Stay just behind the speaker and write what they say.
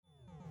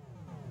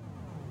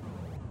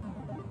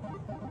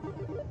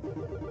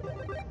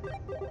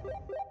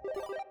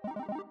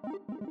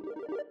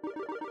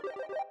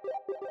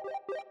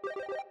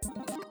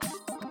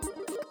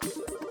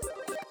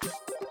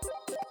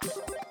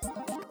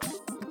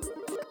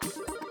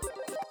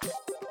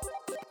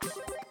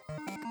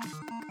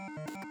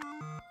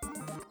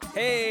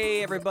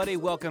Hey everybody,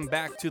 welcome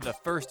back to the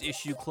First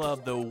Issue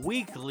Club, the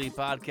weekly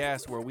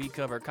podcast where we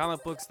cover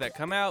comic books that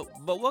come out.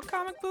 But what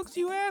comic books,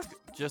 you ask?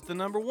 Just the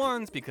number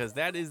ones, because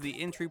that is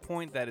the entry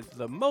point that is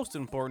the most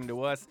important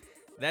to us.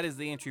 That is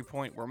the entry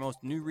point where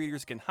most new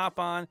readers can hop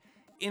on,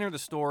 enter the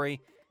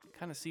story,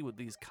 kind of see what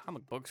these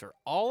comic books are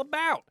all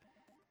about.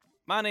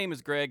 My name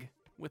is Greg.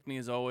 With me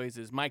as always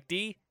is Mike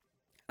D.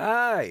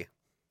 Hi.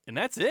 And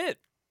that's it.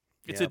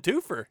 It's a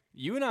twofer.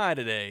 You and I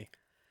today.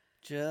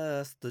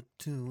 Just the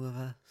two of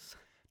us.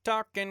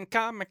 Talking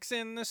comics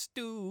in the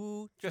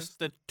stew. Just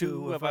the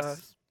two of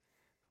us.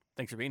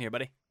 Thanks for being here,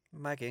 buddy.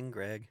 Mike and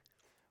Greg.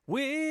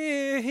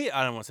 We're here.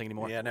 I don't want to sing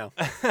anymore. Yeah, no.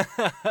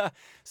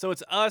 So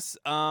it's us.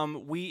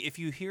 If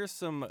you hear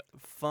some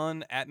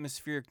fun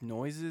atmospheric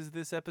noises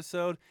this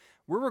episode,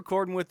 we're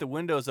recording with the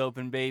windows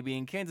open, baby.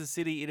 In Kansas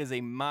City, it is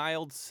a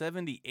mild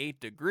 78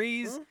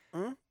 degrees.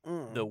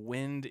 The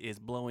wind is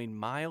blowing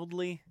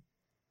mildly.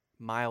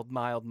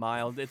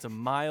 Mild. It's a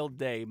mild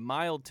day,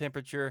 mild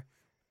temperature.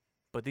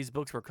 But these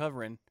books we're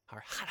covering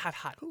are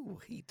hot. Ooh,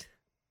 heat.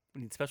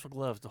 We need special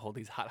gloves to hold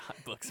these hot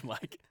books,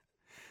 Mike.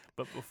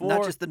 But before,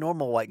 Not just the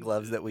normal white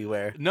gloves that we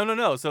wear.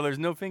 No. So there's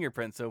no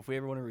fingerprints. So if we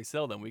ever want to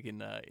resell them, we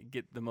can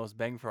get the most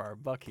bang for our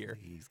buck here.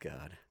 Please,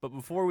 God. But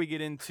before we get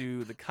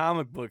into the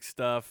comic book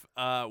stuff,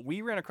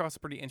 we ran across a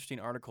pretty interesting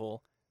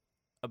article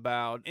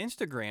about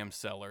Instagram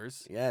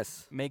sellers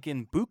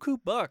making buku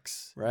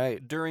bucks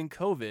during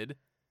COVID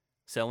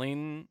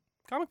selling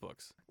comic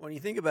books. When you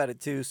think about it,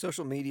 too,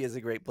 social media is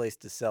a great place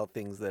to sell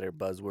things that are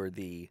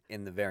buzzworthy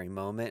in the very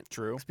moment.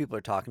 True. Because people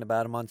are talking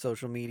about them on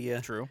social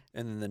media. True.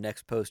 And then the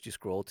next post you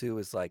scroll to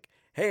is like,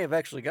 hey, I've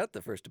actually got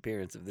the first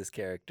appearance of this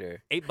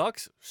character.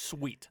 $8?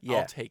 Sweet. Yeah,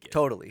 I'll take it.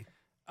 Totally.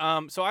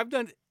 So I've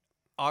done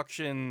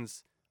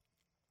auctions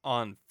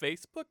on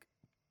Facebook.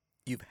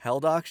 You've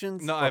held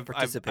auctions? No, I've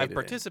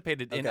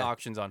participated in Okay.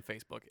 auctions on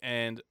Facebook.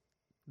 And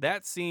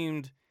that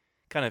seemed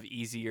kind of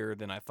easier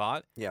than I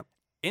thought. Yeah.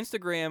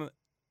 Instagram,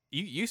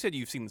 you said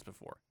you've seen this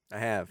before. I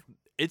have.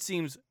 It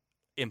seems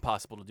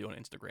impossible to do on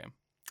Instagram.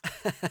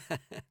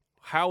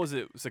 How is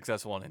it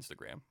successful on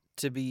Instagram?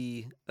 To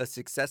be a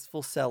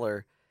successful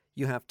seller,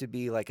 you have to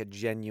be like a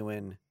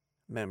genuine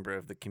member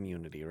of the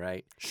community,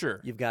 right?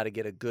 Sure. You've got to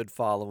get a good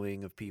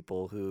following of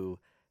people who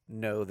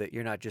know that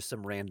you're not just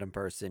some random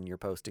person, you're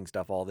posting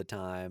stuff all the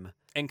time.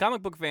 And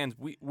comic book fans,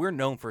 we're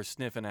known for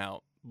sniffing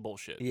out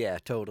bullshit. Yeah,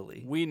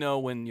 totally. We know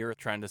when you're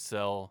trying to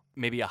sell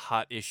maybe a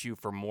hot issue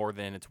for more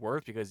than it's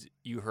worth because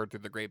you heard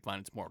through the grapevine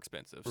it's more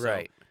expensive. So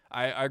Right.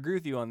 I agree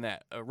with you on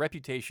that.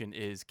 Reputation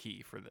is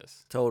key for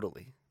this.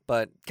 Totally.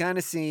 But kind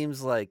of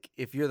seems like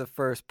if you're the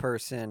first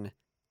person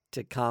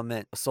to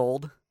comment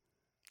sold,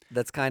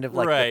 that's kind of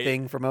like the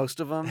thing for most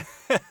of them.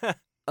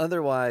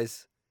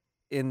 Otherwise,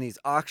 in these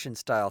auction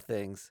style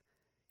things,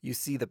 you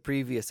see the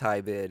previous high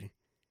bid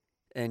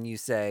and you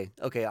say,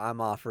 okay, I'm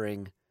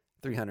offering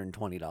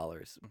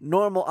 $320.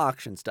 Normal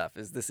auction stuff.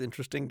 Is this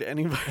interesting to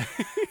anybody?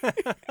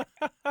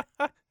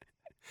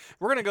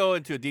 We're going to go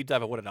into a deep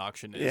dive of what an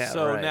auction is. Yeah,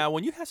 so right. now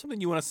when you have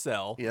something you want to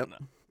sell,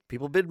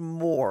 People bid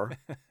more.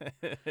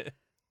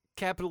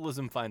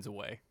 capitalism finds a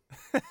way.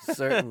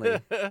 Certainly.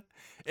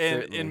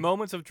 And in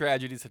moments of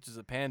tragedy, such as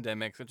a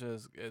pandemic, such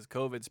as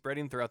COVID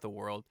spreading throughout the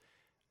world,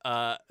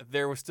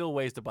 there were still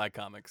ways to buy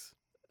comics.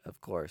 Of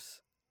course.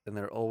 And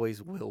there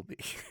always will be.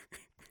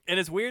 And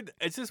it's weird.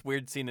 It's just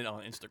weird seeing it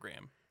on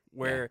Instagram,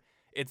 where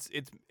it's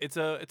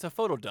a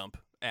photo dump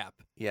app.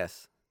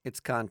 Yes. It's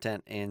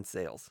content and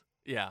sales.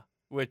 Yeah.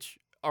 Which,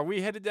 are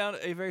we headed down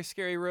a very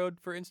scary road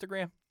for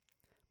Instagram?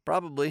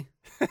 Probably.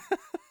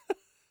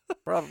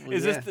 Probably.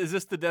 Is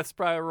this the death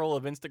spiral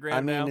of Instagram?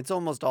 I mean, now? it's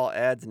almost all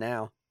ads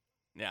now.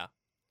 Yeah.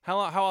 How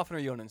often are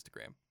you on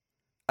Instagram?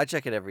 I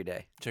check it every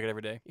day. Check it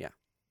every day. Yeah.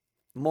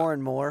 More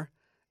and more,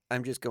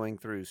 I'm just going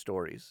through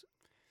stories.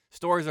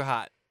 Stories are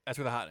hot. That's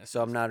where the hotness.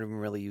 So I'm not even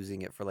really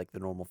using it for like the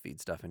normal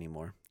feed stuff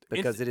anymore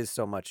because it is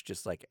so much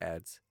just like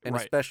ads. And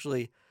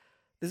especially,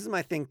 this is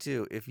my thing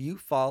too. If you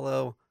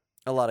follow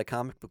a lot of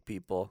comic book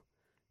people,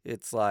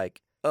 it's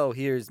like, oh,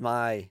 here's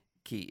my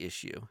key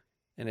issue.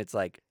 And it's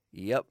like,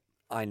 yep,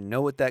 I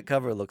know what that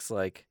cover looks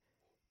like.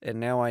 And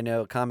now I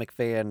know Comic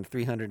Fan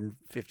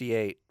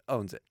 358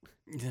 owns it.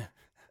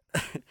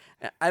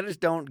 I just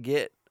don't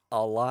get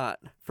a lot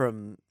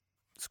from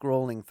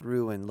scrolling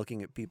through and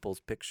looking at people's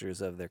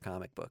pictures of their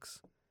comic books.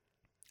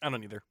 I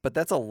don't either. But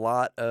that's a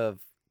lot of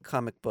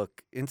comic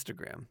book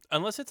Instagram.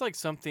 Unless it's like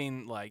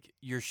something like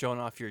you're showing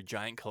off your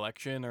giant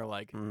collection or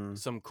like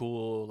some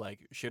cool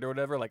like shit or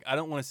whatever. Like, I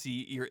don't want to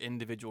see your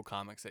individual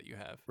comics that you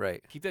have.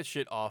 Right. Keep that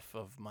shit off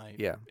of my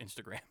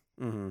Instagram.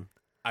 Mm-hmm.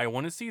 I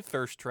want to see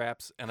thirst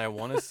traps and I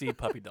want to see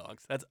puppy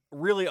dogs. That's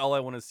really all I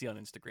want to see on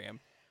Instagram.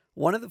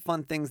 One of the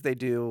fun things they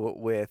do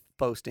with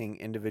posting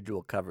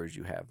individual covers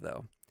you have,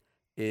 though,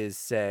 is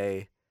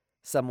say,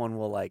 someone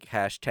will like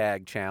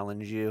hashtag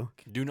challenge you.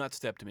 Do not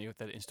step to me with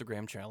that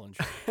Instagram challenge.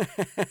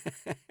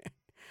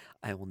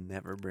 I will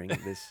never bring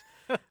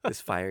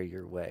this fire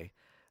your way.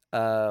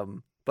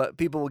 But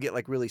people will get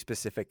like really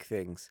specific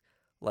things,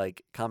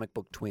 like comic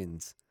book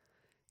twins,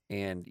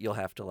 and you'll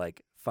have to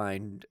like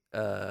find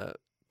a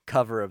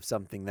cover of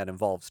something that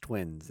involves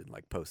twins and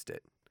like post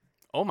it.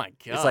 Oh my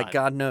God. It's like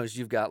God knows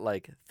you've got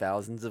like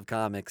thousands of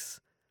comics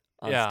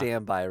on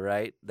standby,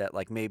 right? That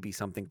like maybe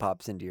something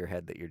pops into your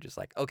head that you're just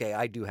like, okay,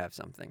 I do have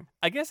something.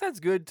 I guess that's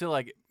good to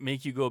like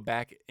make you go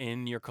back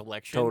in your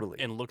collection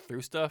and look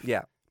through stuff.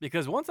 Yeah.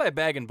 Because once I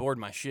bag and board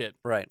my shit,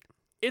 right,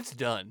 it's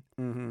done.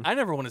 Mm-hmm. I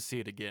never want to see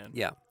it again.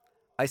 Yeah.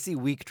 I see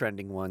weak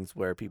trending ones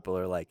where people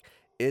are like,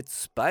 it's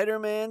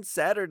Spider-Man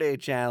Saturday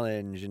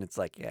Challenge. And it's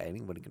like, yeah,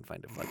 anybody can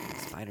find a fucking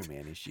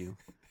Spider-Man issue.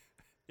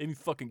 Any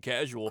fucking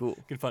casual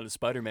can find a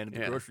Spider-Man at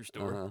the grocery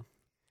store. Uh-huh.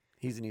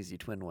 He's an easy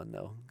twin one,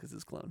 though, because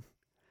his clone.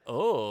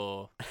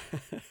 Oh.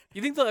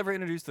 You think they'll ever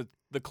introduce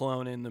the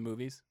clone in the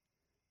movies?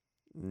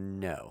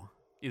 No.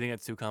 You think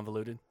that's too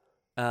convoluted?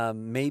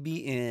 Maybe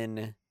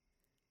in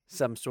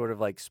some sort of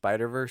like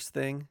Spider-Verse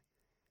thing.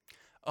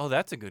 Oh,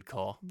 that's a good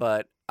call.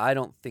 But I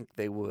don't think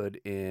they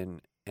would in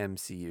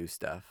MCU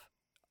stuff.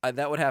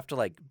 That would have to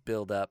like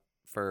build up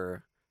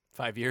for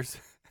 5 years.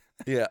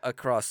 Yeah,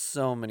 across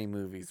so many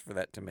movies for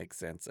that to make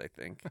sense, I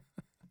think.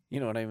 You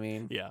know what I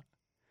mean? Yeah.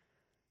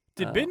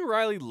 Did Ben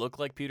Reilly look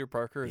like Peter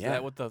Parker? Is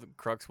that what the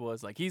crux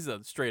was? Like, he's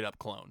a straight-up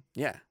clone.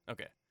 Yeah.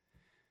 Okay.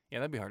 Yeah,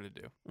 that'd be hard to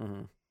do.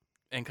 Mm-hmm.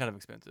 And kind of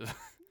expensive.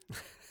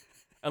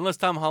 Unless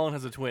Tom Holland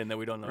has a twin that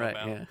we don't know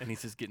about. Yeah. And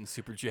he's just getting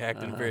super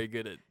jacked and very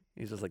good at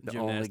He's just like the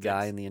only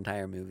guy in the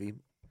entire movie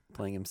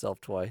playing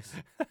himself twice.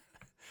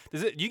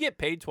 You get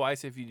paid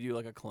twice if you do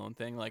like a clone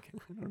thing? Like,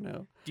 I don't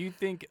know. Do you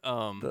think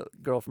the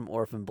girl from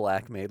Orphan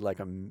Black made like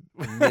 $1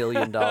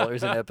 million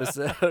an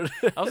episode?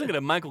 I was thinking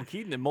of Michael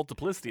Keaton in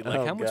Multiplicity.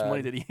 Like, how much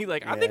money did he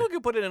like? I think we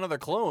could put in another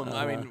clone.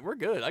 I mean, we're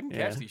good. I can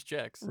cash these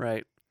checks.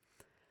 Right.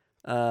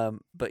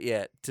 But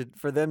yeah,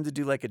 for them to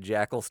do like a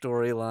Jackal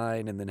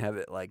storyline and then have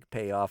it like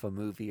pay off a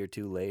movie or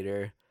two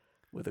later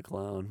with a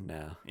clone,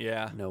 no.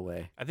 Yeah. No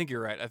way. I think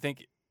you're right. I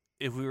think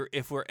if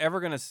we're ever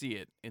gonna see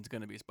it, it's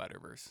gonna be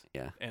Spider-Verse.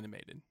 Yeah.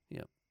 Animated.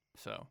 Yep.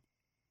 So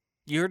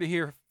you heard it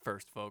here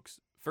first, folks.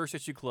 First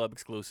Issue Club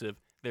exclusive.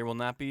 There will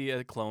not be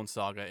a clone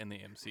saga in the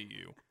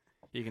MCU.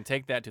 You can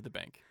take that to the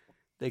bank.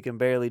 They can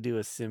barely do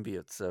a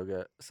symbiote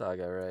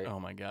saga, right? Oh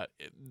my God.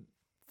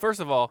 First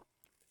of all,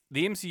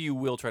 the MCU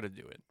will try to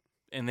do it.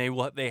 And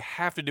they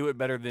have to do it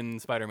better than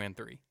Spider-Man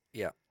 3.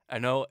 Yeah. I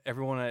know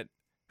everyone at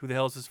Who the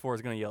Hell Is This For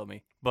is going to yell at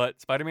me,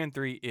 but Spider-Man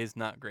 3 is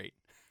not great.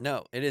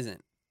 No, it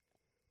isn't.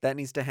 That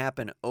needs to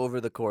happen over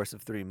the course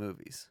of 3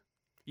 movies.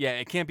 Yeah,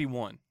 it can't be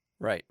one.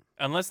 Right.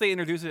 Unless they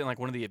introduce it in like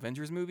one of the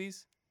Avengers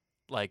movies,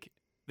 like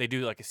they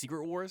do like a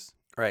Secret Wars.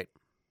 Right.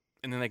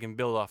 And then they can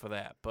build off of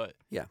that. But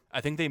yeah,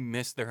 I think they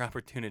missed their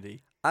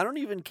opportunity. I don't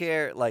even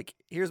care. Like,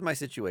 here's my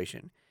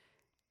situation.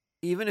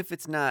 Even if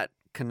it's not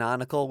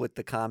canonical with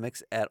the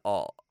comics at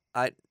all,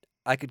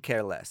 I could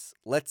care less.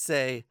 Let's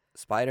say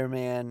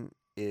Spider-Man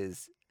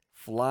is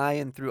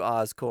flying through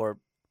Oscorp,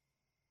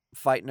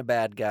 fighting a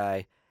bad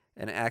guy,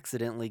 and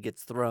accidentally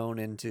gets thrown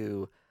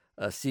into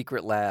a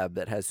secret lab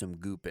that has some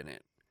goop in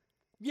it.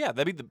 Yeah,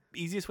 that'd be the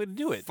easiest way to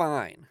do it.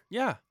 Fine.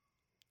 Yeah.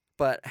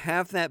 But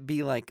have that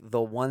be like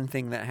the one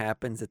thing that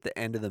happens at the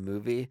end of the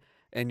movie,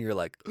 and you're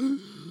like,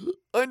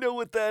 I know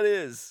what that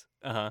is.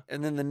 Uh-huh.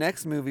 And then the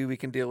next movie, we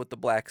can deal with the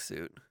black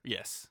suit.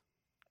 Yes.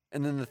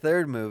 And then the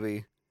third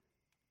movie,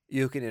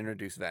 you can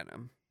introduce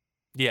Venom.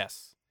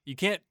 Yes. You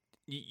can't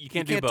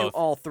do both. Do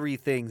all 3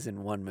 things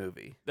in one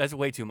movie. That's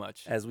way too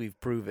much. As we've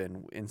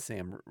proven in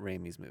Sam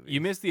Raimi's movies.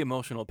 You miss the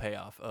emotional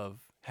payoff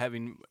of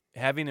having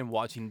and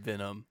watching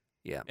Venom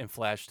and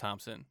Flash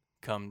Thompson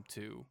come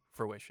to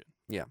fruition.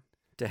 Yeah.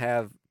 To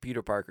have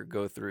Peter Parker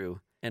go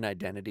through an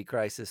identity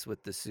crisis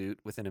with the suit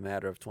within a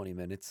matter of 20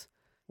 minutes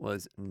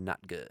was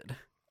not good.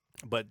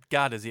 But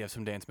God, does he have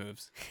some dance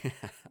moves.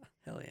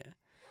 Hell yeah.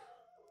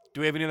 Do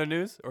we have any other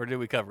news, or did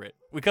we cover it?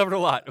 We covered a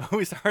lot.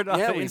 We started off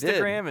at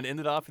Instagram and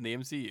ended off in the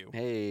MCU.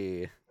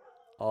 Hey,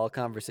 all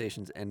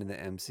conversations end in the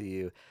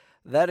MCU.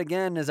 That,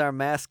 again, is our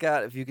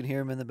mascot, if you can hear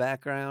him in the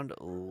background,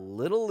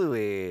 Little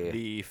Louie.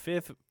 The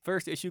 5th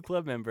First Issue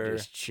Club member.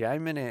 Just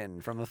chiming in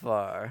from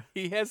afar.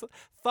 He has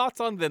thoughts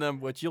on Venom,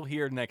 which you'll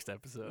hear next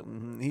episode.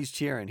 Mm-hmm. He's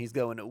cheering. He's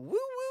going, woo, woo, woo,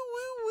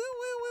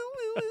 woo,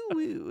 woo, woo,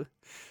 woo, woo.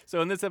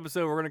 So in this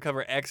episode, we're going to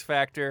cover X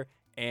Factor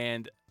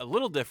and a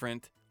little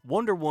different,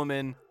 Wonder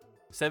Woman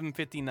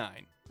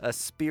 759. A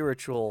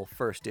spiritual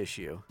first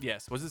issue.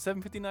 Yes. Was it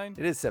 759?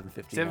 It is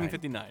 759.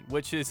 759,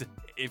 which is,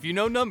 if you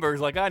know numbers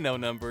like I know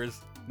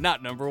numbers,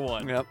 not number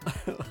 1. Yep.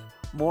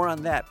 More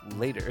on that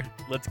later.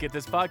 Let's get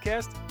this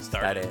podcast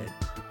started.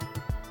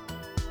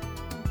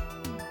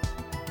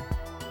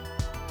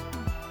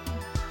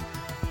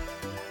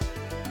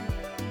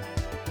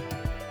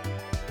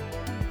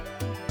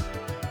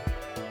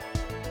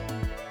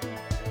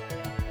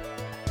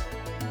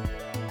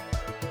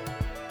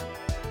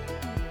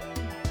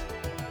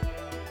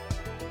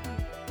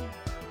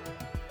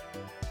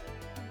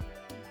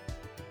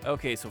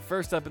 Okay, so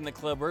first up in the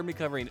club, we're going to be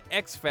covering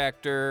X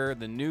Factor,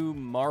 the new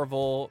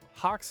Marvel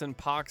Hawks and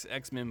Pox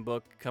X-Men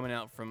book coming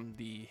out from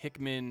the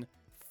Hickman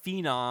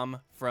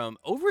Phenom from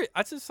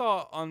I just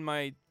saw on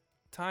my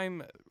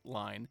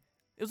timeline,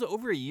 it was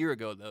over a year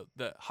ago, though,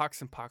 that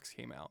Hawks and Pox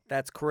came out.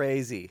 That's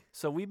crazy.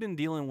 So we've been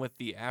dealing with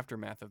the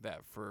aftermath of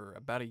that for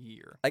about a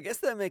year. I guess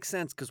that makes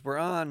sense because we're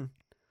on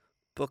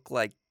book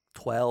like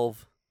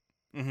 12,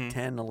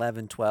 10,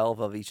 11, 12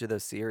 of each of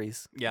those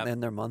series. Yeah.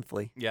 And they're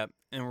monthly. Yep.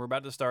 And we're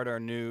about to start our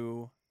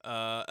new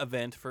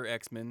event for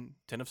X-Men,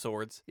 Ten of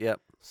Swords.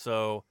 Yep.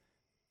 So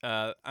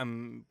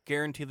I'm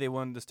guaranteed they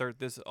wanted to start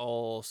this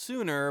all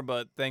sooner,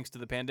 but thanks to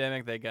the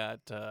pandemic, they got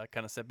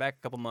kind of set back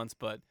a couple months.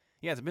 But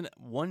yeah, it's been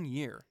 1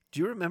 year. Do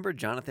you remember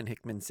Jonathan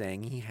Hickman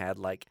saying he had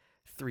like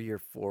 3 or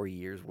 4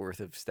 years worth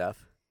of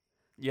stuff?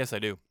 Yes, I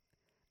do.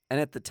 And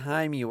at the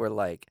time you were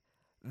like,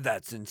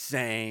 that's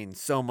insane,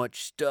 so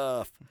much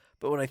stuff.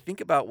 But when I think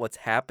about what's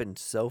happened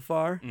so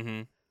far,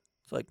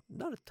 it's like,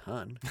 not a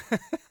ton.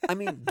 I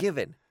mean,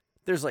 given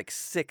there's like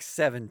 6,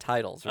 7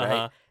 titles,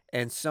 right?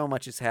 And so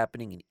much is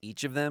happening in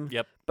each of them.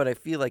 Yep. But I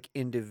feel like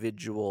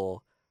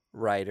individual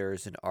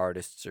writers and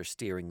artists are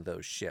steering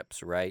those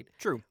ships, right?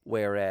 True.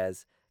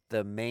 Whereas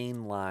the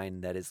main line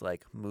that is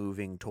like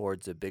moving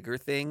towards a bigger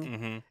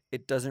thing,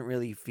 it doesn't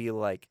really feel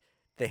like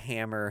the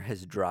hammer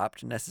has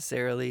dropped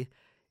necessarily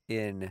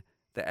in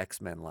the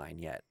X-Men line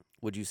yet.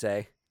 Would you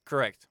say?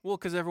 Correct. Well,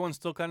 because everyone's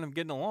still kind of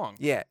getting along.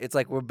 Yeah, it's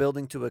like we're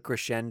building to a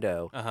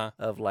crescendo Uh-huh.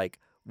 of like,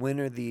 when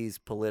are these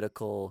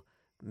political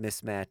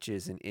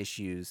mismatches and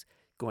issues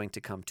going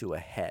to come to a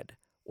head?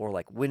 Or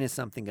like, when is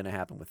something going to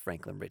happen with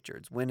Franklin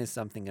Richards? When is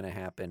something going to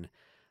happen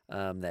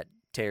that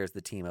tears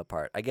the team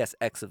apart? I guess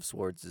Ten of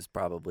Swords, is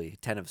probably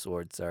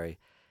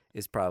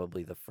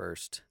the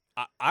first.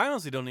 I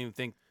honestly don't even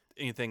think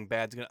anything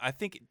bad's going to... I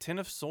think Ten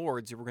of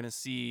Swords, we're going to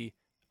see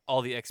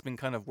all the X-Men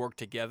kind of work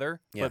together.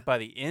 Yeah. But by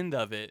the end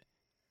of it,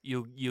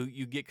 you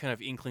get kind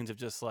of inklings of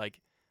just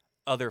like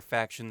other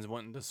factions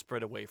wanting to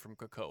spread away from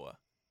Krakoa.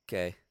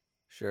 Okay,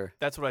 sure.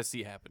 That's what I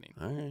see happening.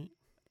 All right.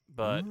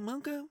 But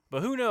okay.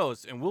 But who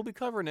knows? And we'll be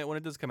covering it when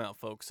it does come out,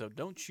 folks, so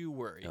don't you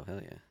worry. Oh,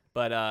 hell yeah.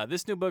 But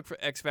this new book for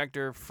X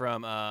Factor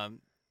from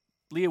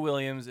Leah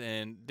Williams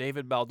and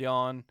David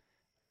Baldeón.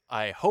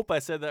 I hope I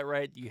said that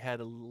right. You had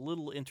a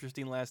little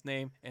interesting last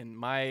name, and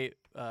my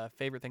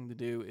favorite thing to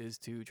do is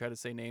to try to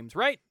say names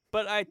right,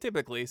 but I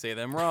typically say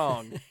them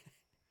wrong.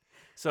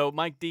 So,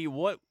 Mike D.,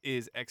 what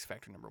is X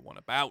Factor number 1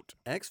 about?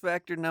 X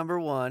Factor number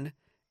 1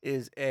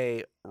 is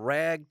a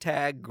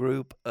ragtag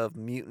group of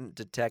mutant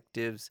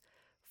detectives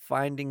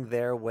finding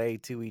their way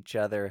to each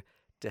other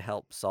to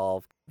help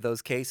solve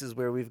those cases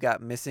where we've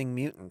got missing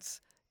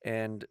mutants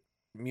and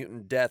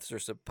mutant deaths or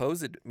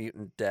supposed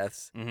mutant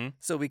deaths,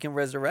 so we can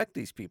resurrect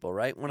these people,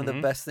 right? One of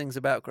the best things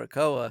about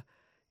Krakoa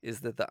is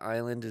that the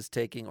island is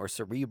taking, or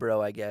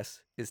Cerebro, I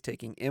guess, is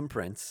taking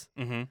imprints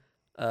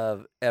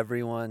of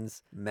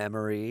everyone's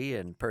memory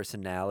and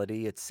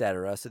personality,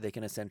 etc., so they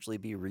can essentially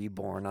be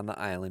reborn on the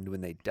island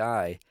when they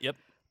die. Yep.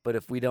 But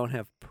if we don't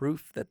have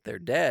proof that they're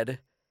dead,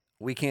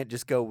 we can't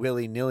just go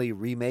willy-nilly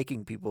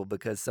remaking people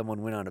because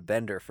someone went on a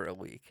bender for a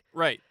week.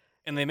 Right.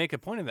 And they make a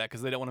point of that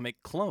because they don't want to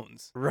make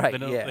clones. Right, They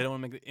don't yeah.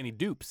 want to make any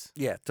dupes.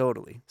 Yeah,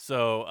 totally.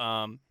 So,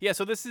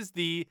 so this is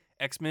the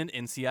X-Men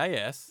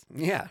NCIS.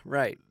 Yeah,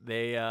 right.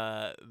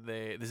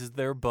 This is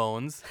their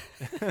bones.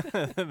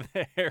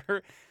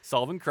 They're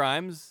solving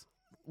crimes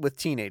With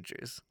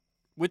teenagers.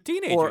 with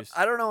teenagers. Or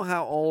I don't know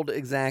how old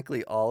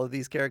exactly all of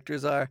these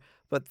characters are,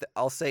 but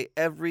I'll say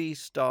every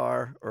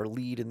star or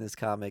lead in this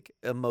comic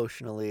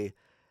emotionally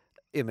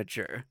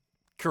immature.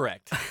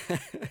 Correct.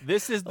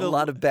 This is A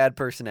lot of bad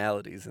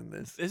personalities in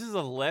this. This is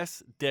a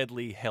less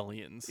deadly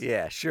Hellions.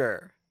 Yeah,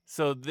 sure.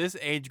 So this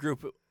age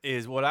group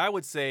is what I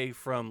would say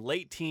from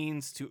late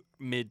teens to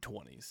mid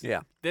 20s.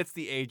 Yeah. That's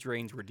the age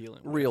range we're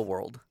dealing with. Real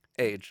world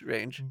age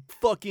range.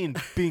 Fucking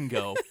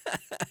bingo.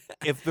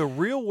 If the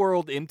real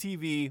world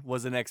MTV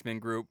was an X-Men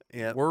group,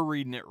 Yep. we're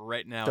reading it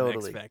right now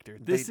Totally. in X Factor.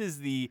 This is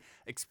the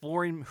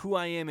exploring who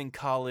I am in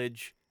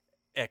college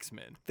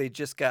X-Men. They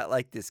just got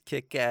like this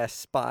kick-ass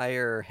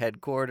spire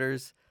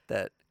headquarters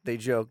that they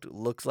joked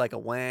looks like a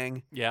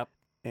wang. Yep.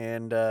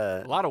 And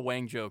A lot of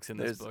Wang jokes in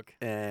this there's book.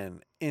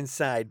 an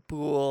inside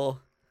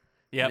pool.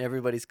 Yep. And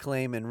everybody's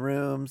claiming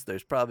rooms.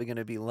 There's probably going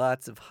to be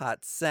lots of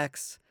hot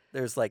sex.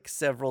 There's like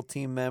several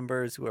team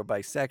members who are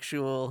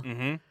bisexual.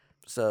 Mm-hmm.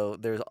 So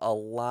there's a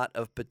lot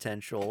of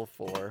potential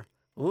for...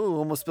 Ooh,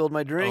 almost spilled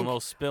my drink.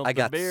 Almost spilled I the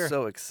got beer.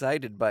 so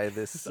excited by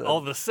this.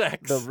 All the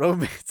sex. The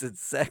romance and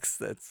sex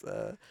that's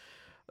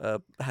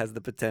has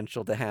the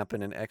potential to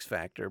happen in X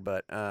Factor.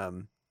 But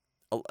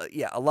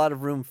a lot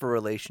of room for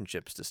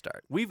relationships to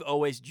start. We've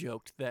always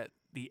joked that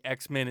the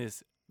X-Men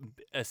is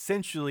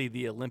essentially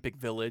the Olympic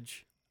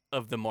Village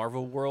of the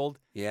Marvel world.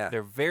 Yeah.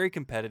 They're very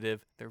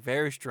competitive. They're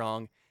very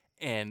strong.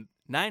 And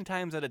 9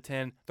 times out of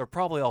 10, they're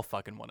probably all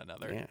fucking one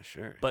another. Yeah,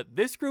 sure. But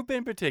this group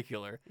in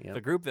particular, Yep.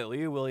 the group that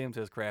Leah Williams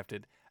has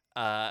crafted,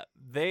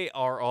 they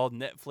are all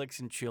Netflix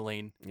and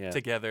chilling Yeah.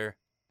 together,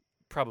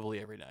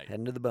 probably every night.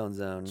 Heading to the bone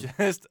zone.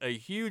 Just a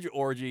huge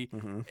orgy.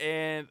 Mm-hmm.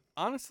 And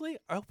honestly,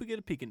 I hope we get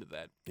a peek into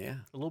that. Yeah.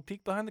 A little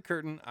peek behind the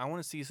curtain. I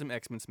want to see some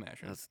X-Men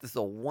smashing. This is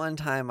the one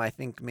time I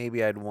think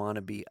maybe I'd want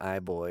to be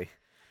iBoy.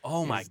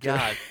 Oh, my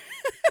God.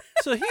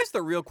 So here's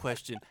the real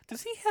question.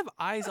 Does he have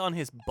eyes on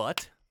his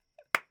butt?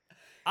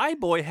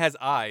 iBoy has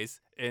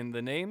eyes, and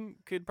the name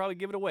could probably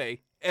give it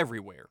away,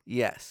 everywhere.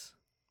 Yes.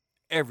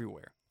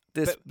 Everywhere.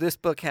 This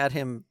book had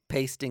him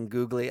pasting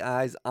googly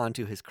eyes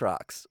onto his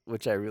Crocs,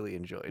 which I really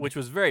enjoyed. Which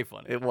was very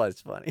funny. It was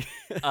funny.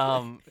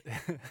 Um,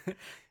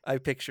 I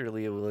picture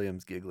Leah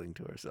Williams giggling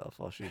to herself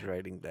while she's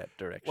writing that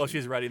direction. While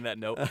she's writing that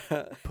note.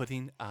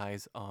 Putting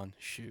eyes on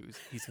shoes.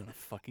 He's going to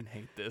fucking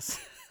hate this.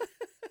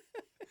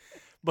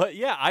 But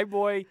yeah,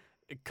 iBoy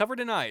covered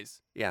in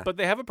eyes. Yeah. But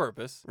they have a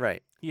purpose.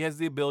 Right. He has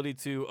the ability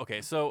to...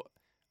 Okay, so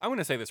I'm going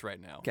to say this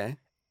right now. Okay.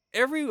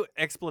 Every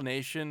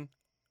explanation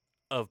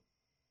of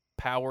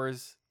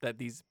powers that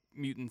these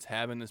mutants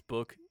have in this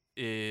book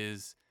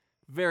is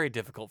very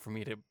difficult for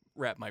me to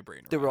wrap my brain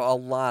around. There were a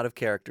lot of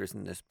characters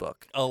in this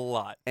book. A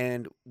lot.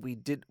 And we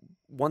did...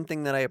 One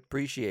thing that I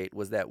appreciate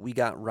was that we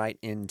got right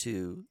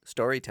into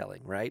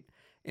storytelling, right?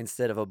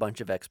 Instead of a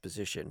bunch of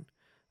exposition,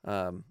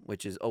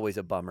 which is always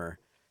a bummer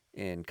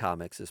in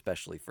comics,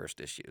 especially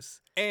first issues.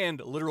 And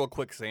literal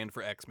quicksand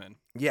for X-Men.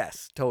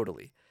 Yes,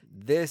 totally.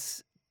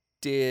 This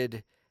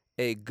did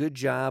a good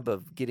job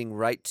of getting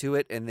right to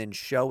it and then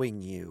showing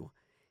you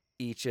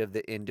each of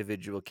the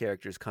individual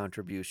characters'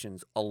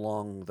 contributions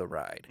along the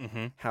ride.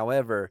 Mm-hmm.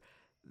 However,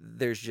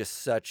 there's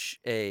just such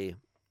a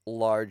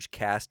large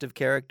cast of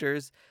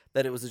characters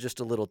that it was just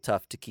a little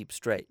tough to keep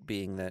straight,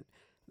 being that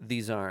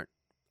these aren't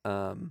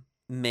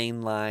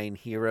mainline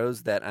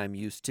heroes that I'm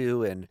used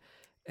to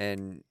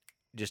and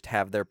just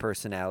have their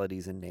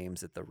personalities and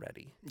names at the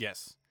ready.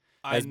 Yes.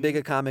 As big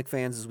a comic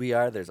fans as we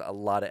are, there's a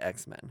lot of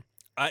X-Men.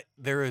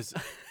 There's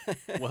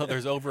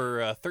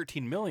over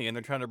 13 million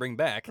they're trying to bring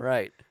back.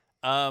 Right.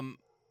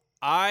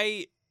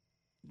 I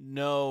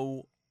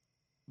know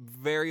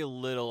very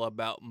little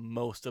about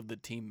most of the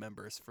team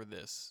members for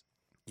this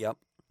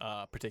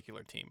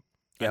particular team.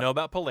 Yep. I know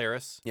about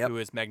Polaris, who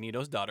is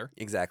Magneto's daughter.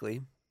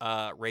 Exactly.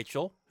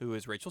 Rachel, who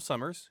is Rachel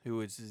Summers,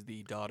 who is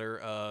the daughter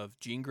of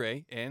Jean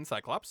Grey and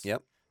Cyclops.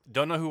 Yep.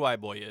 Don't know who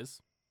iBoy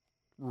is,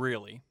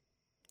 really.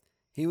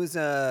 He was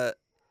a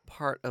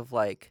part of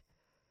like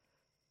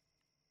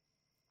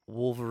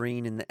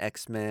Wolverine and the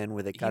X-Men,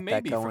 where they got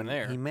that going. From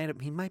there. He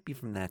might be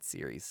from that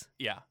series.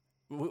 Yeah.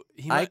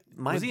 My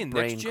was he in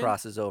brain Next Gen?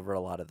 crosses over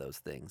a lot of those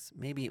things.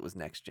 Maybe it was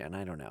Next Gen.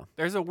 I don't know.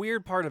 There's a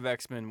weird part of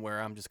X-Men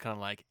where I'm just kind of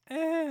like,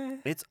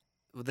 It's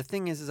the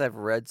thing is I've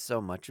read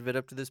so much of it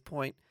up to this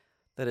point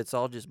that it's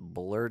all just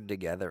blurred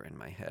together in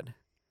my head.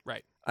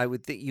 Right.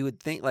 You would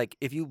think like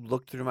if you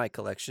looked through my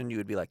collection, you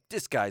would be like,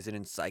 this guy's an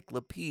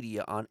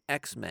encyclopedia on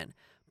X-Men.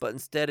 But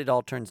instead, it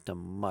all turns to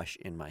mush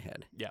in my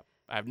head. Yeah.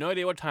 I have no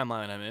idea what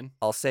timeline I'm in.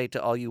 I'll say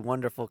to all you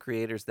wonderful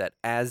creators that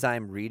as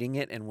I'm reading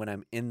it and when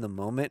I'm in the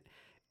moment,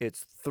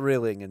 it's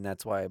thrilling, and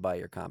that's why I buy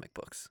your comic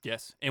books.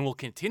 Yes, and we'll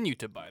continue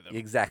to buy them.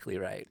 Exactly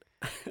right.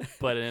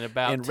 But in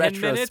about in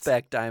 10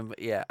 retrospect,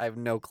 minutes, I have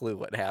no clue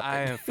what happened. I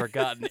have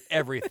forgotten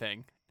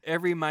everything.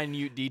 Every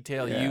minute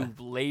detail you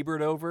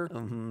labored over,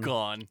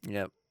 gone.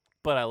 Yep.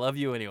 But I love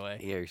you anyway.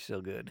 Yeah, you're so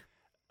good.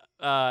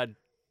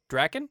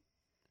 Draken?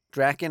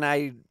 Draken,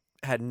 I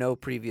had no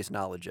previous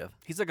knowledge of.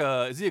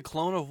 Is he a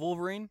clone of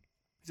Wolverine?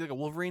 Is he like a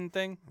Wolverine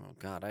thing? Oh,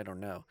 God, I don't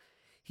know.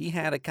 He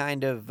had a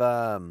kind of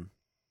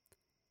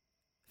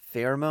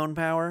pheromone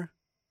power.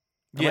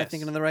 Am I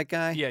thinking of the right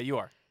guy? Yeah, you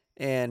are.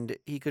 And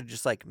he could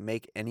just like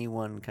make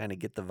anyone kind of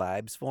get the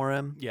vibes for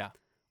him. Yeah.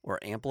 Or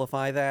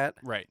amplify that.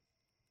 Right.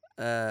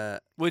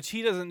 Which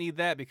he doesn't need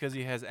that because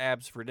he has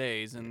abs for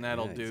days, and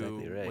that'll do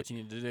exactly right. what you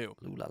need to do.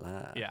 Ooh la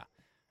la. Yeah.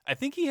 I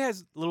think he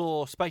has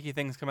little spiky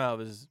things come out of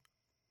his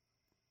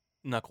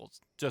knuckles,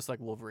 just like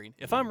Wolverine.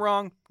 If I'm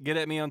wrong, get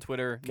at me on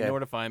Twitter. You know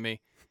where to find me.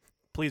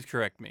 Please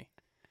correct me.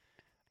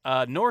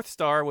 North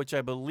Star, which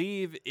I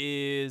believe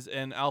is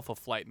an Alpha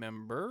Flight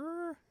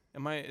member.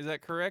 Is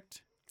that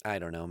correct? I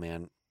don't know,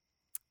 man.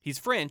 He's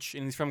French,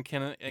 and he's from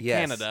Canada.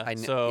 Yes,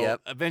 So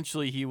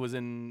eventually he was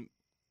in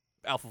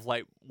Alpha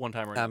Flight one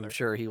time or another. I'm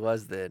sure he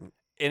was then.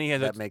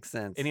 And that makes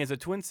sense. And he has a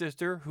twin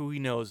sister who he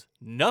knows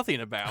nothing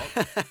about.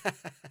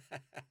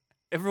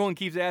 Everyone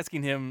keeps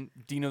asking him,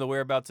 do you know the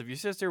whereabouts of your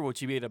sister? Would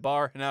she be at a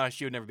bar? No,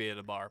 she would never be at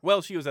a bar.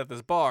 Well, she was at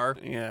this bar.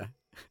 Yeah.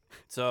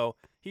 So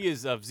he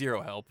is of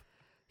zero help.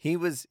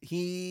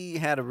 He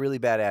had a really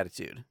bad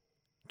attitude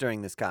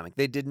during this comic.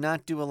 They did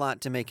not do a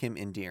lot to make him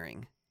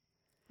endearing.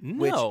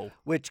 No.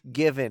 Which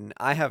given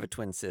I have a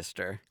twin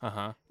sister.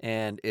 Uh-huh.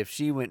 And if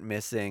she went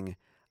missing,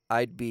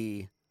 I'd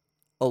be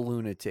a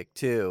lunatic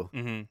too.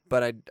 Mm-hmm.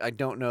 But I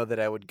don't know that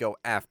I would go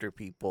after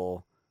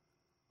people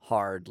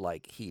hard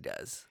like he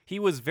does. He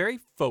was very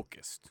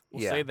focused,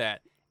 we'll Yeah. say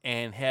that,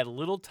 and had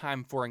little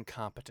time for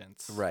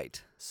incompetence.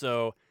 Right.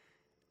 So,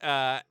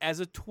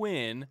 as a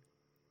twin,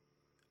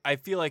 I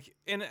feel like,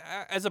 and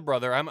as a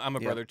brother, I'm a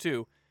brother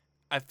too,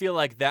 I feel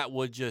like that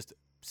would just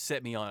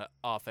set me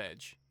off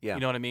edge. Yeah.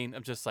 You know what I mean?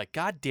 I'm just like,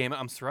 God damn it,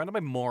 I'm surrounded by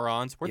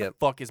morons. Where Yep. the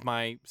fuck is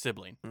my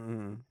sibling?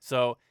 Mm-hmm.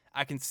 So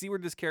I can see where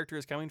this character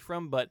is coming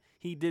from, but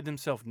he did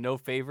himself no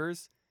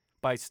favors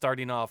by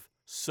starting off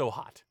so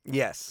hot.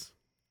 Yes.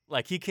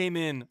 Like, he came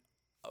in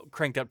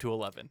cranked up to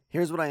 11.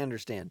 Here's what I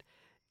understand.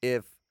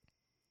 If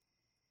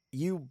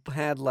you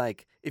had,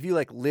 like, if you,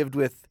 like, lived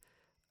with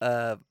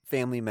a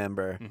family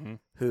member Mm-hmm.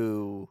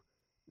 who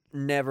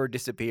never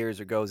disappears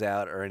or goes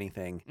out or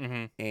anything,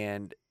 Mm-hmm.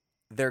 and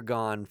they're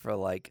gone for,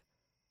 like,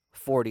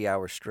 40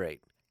 hours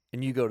straight,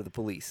 and you go to the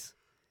police,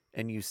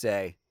 and you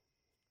say,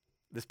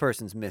 this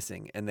person's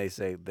missing, and they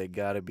say, they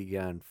gotta be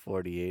gone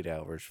 48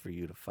 hours for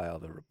you to file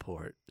the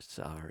report.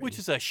 Sorry. Which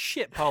is a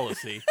shit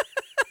policy.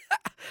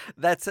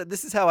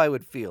 This is how I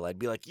would feel. I'd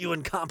be like, you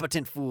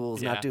incompetent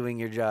fools, Yeah. not doing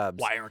your jobs.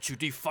 Why aren't you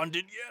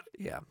defunded yet?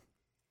 Yeah.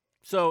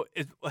 So,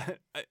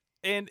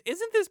 and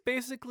isn't this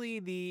basically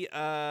the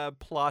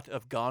plot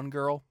of Gone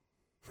Girl?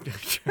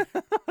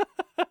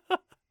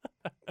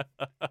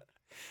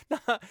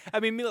 I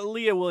mean,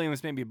 Leah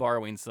Williams may be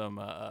borrowing some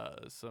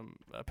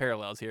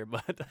parallels here,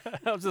 but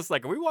I was just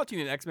like, are we watching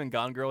an X-Men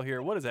Gone Girl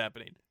here? What is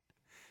happening?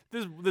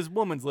 This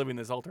woman's living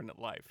this alternate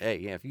life. Hey,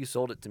 yeah, if you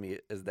sold it to me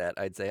as that,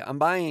 I'd say, I'm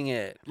buying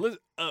it. So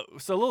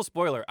a little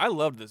spoiler, I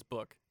loved this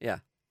book. Yeah.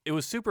 It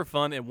was super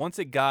fun, and once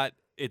it got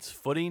its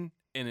footing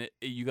and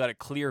you got a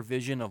clear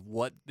vision of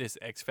what this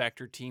X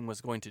Factor team was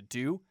going to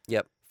do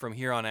Yep. from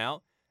here on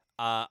out,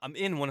 I'm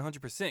in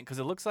 100% because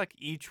it looks like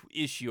each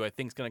issue I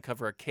think is going to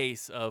cover a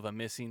case of a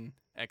missing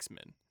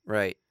X-Men.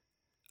 Right.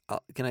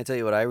 Can I tell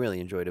you what I really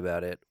enjoyed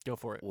about it? Go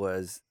for it.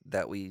 Was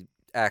that we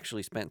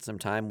actually spent some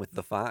time with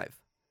the 5.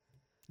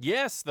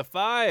 Yes, the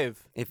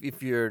 5.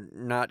 If you're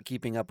not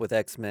keeping up with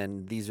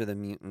X-Men, these are the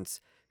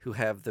mutants who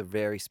have the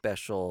very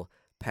special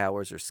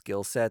powers or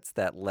skill sets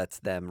that lets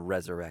them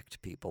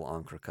resurrect people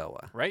on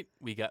Krakoa. Right?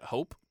 We got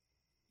Hope.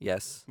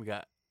 Yes. We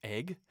got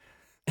Egg.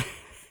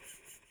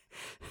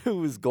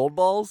 Who is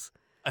Goldballs?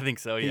 I think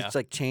so, yeah. He's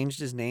like changed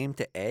his name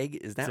to Egg.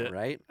 Is that That's it.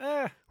 right?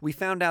 We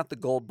found out the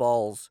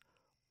Goldballs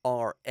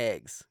are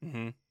eggs.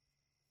 Mm-hmm.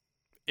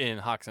 In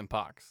Hawks and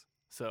Pox.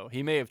 So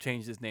he may have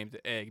changed his name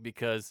to Egg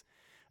because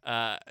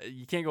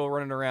you can't go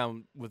running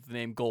around with the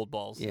name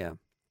Goldballs. Yeah.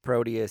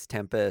 Proteus,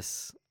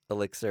 Tempest,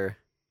 Elixir.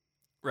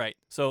 Right.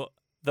 So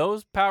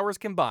those powers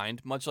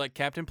combined, much like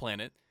Captain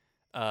Planet,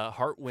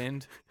 Heart,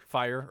 Wind,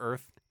 Fire,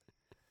 Earth,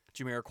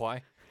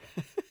 Jamiroquai,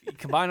 you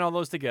combine all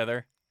those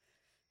together,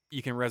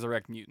 you can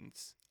resurrect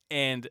mutants.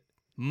 And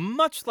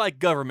much like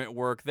government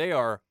work, they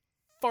are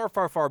far,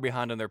 far, far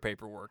behind on their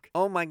paperwork.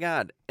 Oh my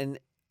God. And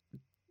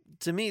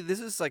to me, this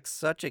is like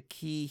such a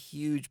key,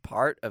 huge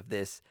part of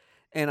this.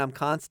 And I'm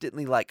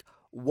constantly like,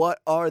 what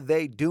are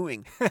they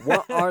doing?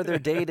 What are their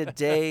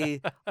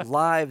day-to-day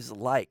lives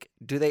like?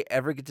 Do they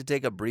ever get to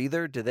take a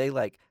breather? Do they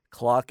like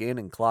clock in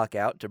and clock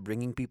out to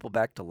bringing people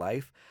back to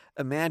life?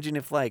 Imagine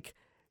if like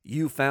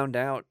you found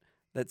out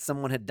that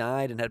someone had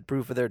died and had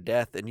proof of their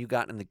death and you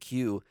got in the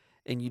queue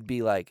and you'd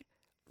be like,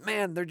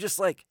 man, they're just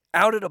like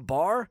out at a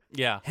bar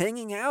Yeah.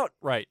 hanging out.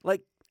 Right.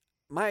 Like,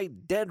 my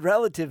dead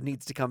relative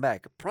needs to come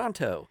back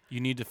pronto. You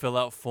need to fill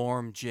out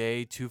Form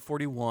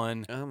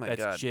J241. Oh my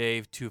That's God.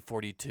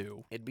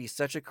 J242. It'd be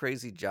such a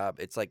crazy job.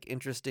 It's like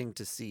interesting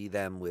to see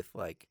them with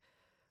like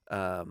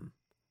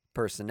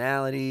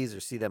personalities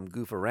or see them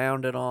goof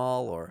around at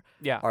all, or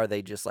Yeah. are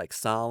they just like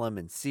solemn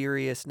and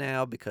serious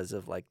now because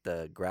of like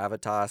the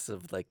gravitas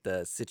of like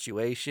the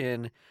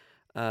situation?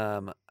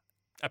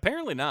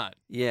 Apparently not.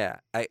 Yeah.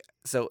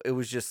 So it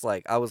was just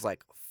like I was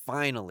like,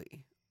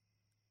 finally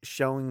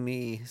showing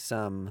me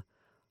some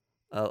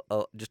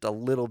just a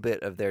little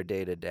bit of their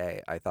day to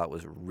day. I thought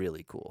was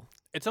really cool.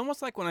 It's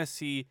almost like when I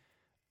see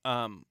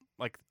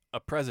like a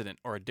president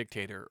or a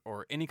dictator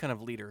or any kind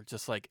of leader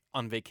just like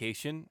on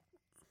vacation.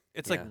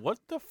 It's Yeah. like, what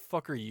the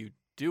fuck are you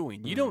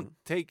doing? You Mhm. don't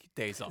take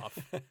days off.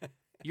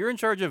 You're in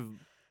charge of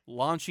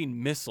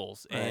launching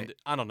missiles and Right.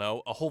 I don't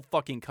know, a whole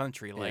fucking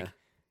country. Like, Yeah.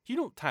 you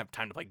don't have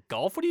time to play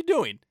golf. What are you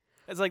doing?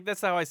 It's like that's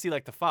how I see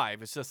like the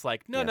 5. It's just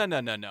like, no.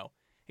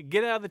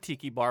 Get out of the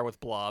tiki bar with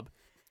Blob.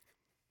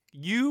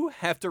 You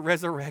have to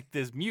resurrect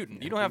this mutant.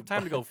 Yeah, You don't have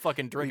time to go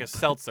fucking drink a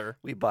seltzer.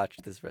 We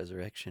botched this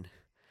resurrection.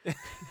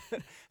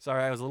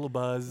 Sorry, I was a little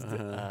buzzed.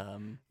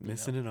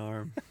 Missing an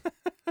arm.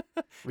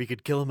 We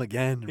could kill him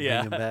again and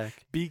Yeah. bring him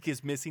back. Beak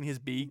is missing his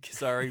beak.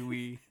 Sorry,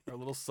 we are a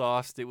little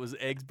sauced. It was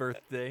Egg's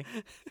birthday.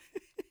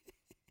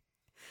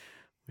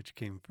 Which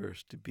came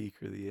first, the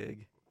beak or the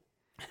egg?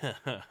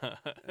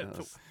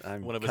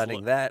 I'm One of his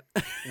cutting that.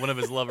 One of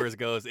his lovers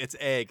goes, "It's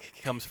Egg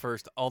comes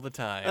first all the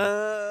time."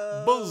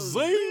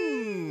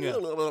 Bazing!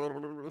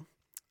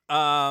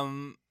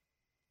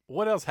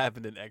 What else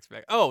happened in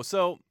X-Men? Oh,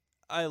 so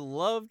I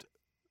loved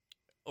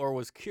or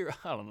was curious.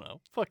 I don't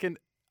know. Fucking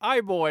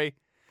Eye-Boy.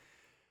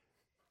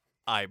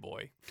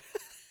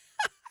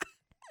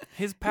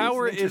 His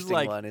power is interesting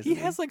like one, he isn't he?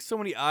 has like so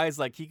many eyes,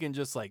 like he can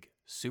just like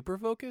super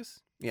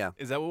focus. Yeah,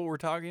 Is that what we're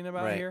talking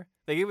about Right. here?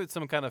 They gave it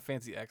some kind of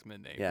fancy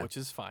X-Men name, Yeah. which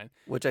is fine.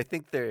 which I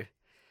think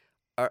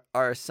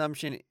our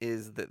assumption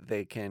is that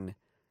they can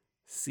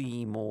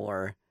see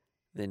more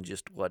than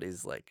just what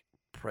is like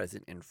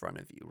present in front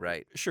of you,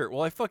 right? Sure.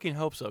 Well, I fucking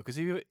hope so, because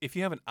if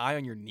you have an eye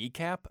on your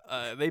kneecap,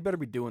 they better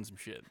be doing some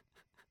shit.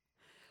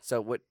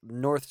 So what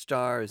North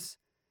Star's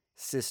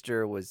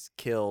sister was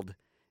killed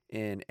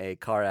in a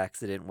car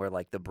accident where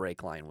like the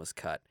brake line was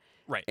cut.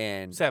 Right.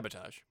 And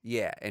sabotage.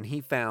 Yeah, and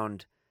he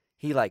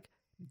like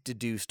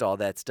deduced all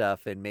that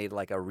stuff and made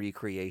like a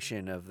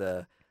recreation of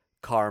the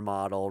car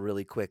model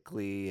really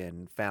quickly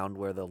and found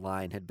where the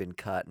line had been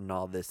cut and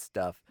all this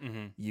stuff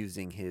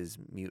using his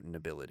mutant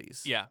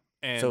abilities. Yeah.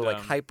 And so like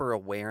hyper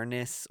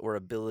awareness or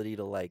ability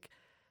to like,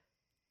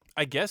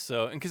 I guess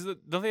so. And because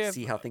don't they have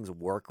see how things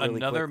work really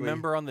another quickly?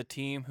 member on the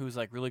team who's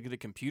like really good at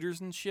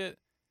computers and shit?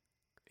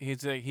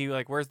 He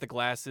wears the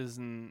glasses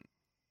and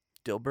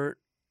Dilbert?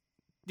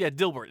 Yeah,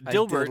 Dilbert. I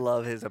did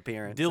love his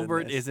appearance.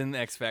 Dilbert is in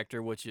X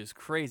Factor, which is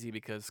crazy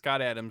because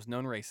Scott Adams,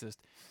 known racist,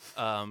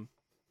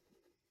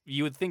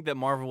 you would think that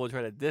Marvel would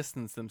try to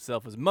distance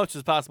themselves as much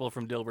as possible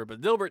from Dilbert,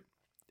 but Dilbert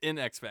in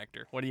X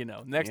Factor. What do you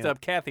know? Next up,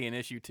 Kathy in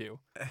issue 2.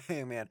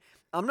 Hey, man.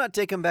 I'm not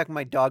taking back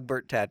my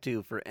Dogbert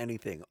tattoo for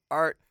anything.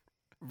 Art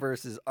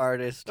versus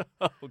artist.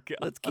 Oh, God.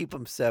 Let's keep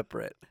them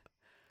separate.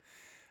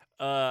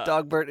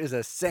 Dogbert is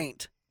a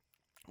saint.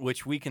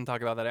 Which we can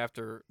talk about that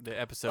after the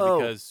episode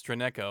because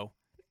Straneko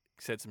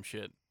said some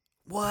shit.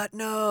 What?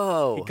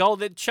 No. He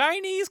called it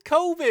Chinese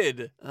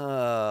COVID.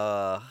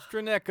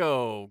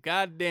 Straneko.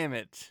 God damn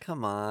it.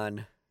 Come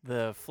on.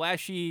 The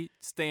flashy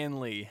Stan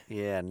Lee.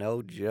 Yeah,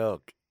 no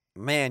joke.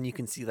 Man, you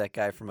can see that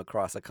guy from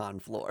across a con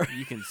floor.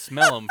 You can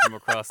smell him from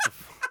across the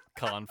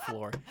con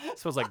floor. It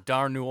smells like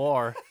Dar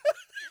Noir.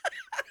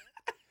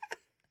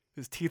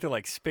 His teeth are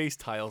like space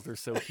tiles. They're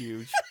so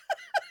huge.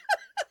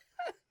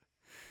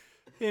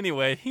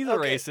 Anyway, he's a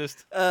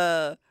racist.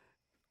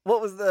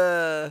 What was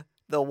the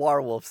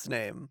werewolf's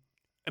name?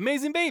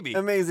 Amazing Baby.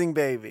 Amazing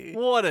Baby.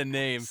 What a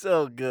name.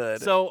 So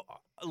good. So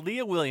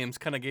Leah Williams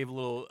kind of gave a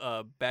little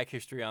back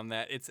history on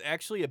that. It's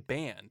actually a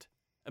band.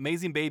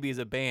 Amazing Baby is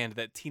a band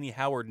that Teenie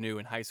Howard knew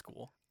in high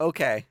school.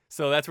 Okay.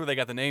 So that's where they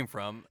got the name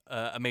from,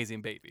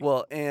 Amazing Baby.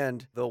 Well,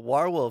 and the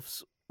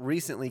werewolves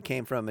recently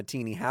came from a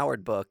Teenie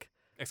Howard book.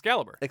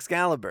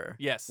 Excalibur.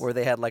 Yes. Where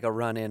they had like a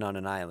run-in on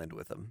an island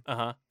with them.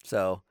 Uh-huh.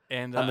 So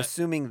and I'm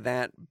assuming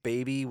that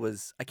baby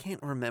was, I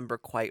can't remember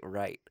quite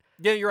right.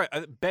 Yeah, you're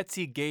right.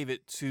 Betsy gave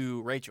it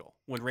to Rachel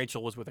when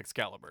Rachel was with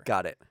Excalibur.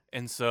 Got it.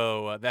 And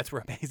so that's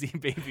where Amazing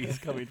Baby is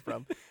coming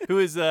from. who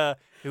is a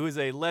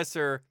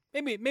lesser,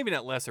 maybe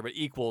not lesser, but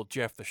equal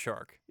Jeff the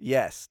Shark.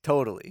 Yes,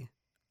 totally.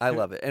 I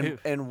love it.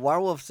 And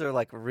werewolves are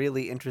like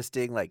really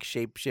interesting, like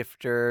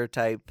shapeshifter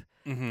type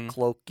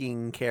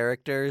cloaking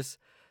characters.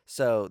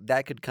 So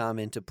that could come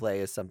into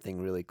play as something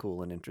really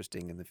cool and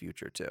interesting in the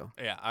future too.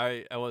 Yeah,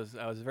 I was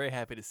very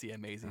happy to see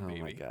Amazing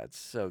Baby. Oh my God,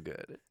 so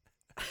good.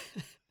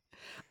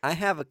 I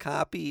have a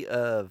copy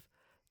of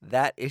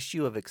that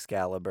issue of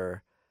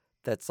Excalibur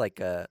that's like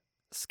a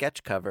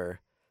sketch cover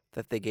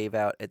that they gave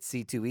out at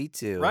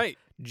C2E2. Right.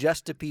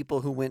 Just to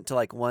people who went to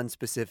like one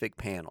specific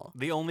panel.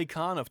 The only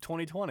con of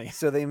 2020.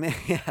 So they made,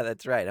 yeah,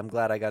 that's right. I'm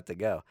glad I got to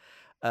go.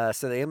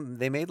 So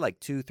they made like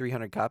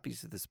 200-300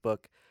 copies of this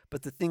book.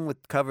 But the thing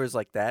with covers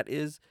like that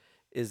is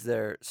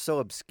they're so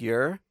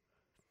obscure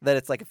that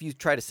it's like if you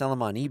try to sell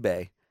them on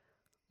eBay,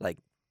 like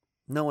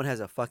no one has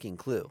a fucking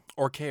clue.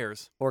 Or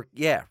cares. Or,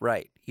 yeah,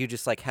 right. You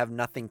just like have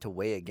nothing to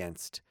weigh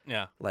against.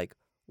 Yeah. Like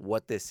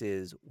what this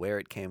is, where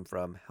it came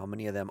from, how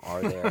many of them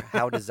are there,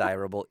 how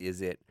desirable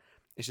is it?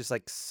 It's just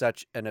like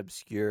such an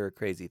obscure,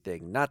 crazy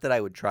thing. Not that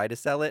I would try to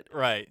sell it.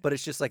 Right. But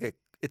it's just like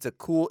it's a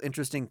cool,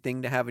 interesting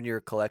thing to have in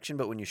your collection.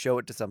 But when you show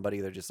it to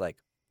somebody, they're just like,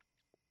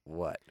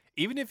 what?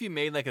 Even if you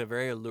made like a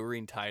very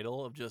alluring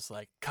title of just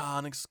like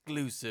con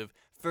exclusive,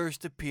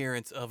 first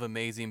appearance of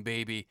Amazing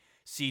Baby,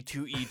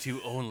 C2E2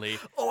 only.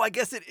 Oh, I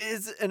guess it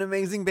is an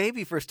Amazing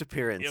Baby first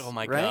appearance. Oh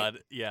my right? God.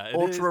 Yeah.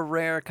 Ultra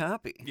rare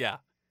copy. Yeah.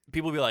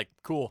 People will be like,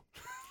 cool.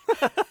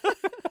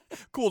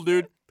 Cool,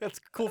 dude. That's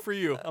cool for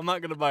you. I'm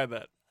not going to buy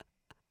that.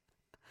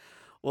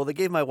 Well, they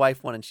gave my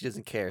wife one and she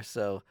doesn't care.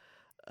 So,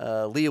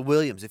 Leah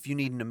Williams, if you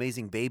need an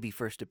Amazing Baby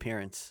first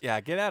appearance. Yeah,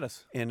 get at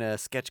us. In a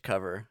sketch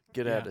cover,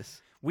 get at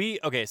us.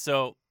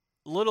 So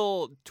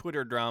little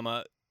Twitter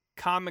drama.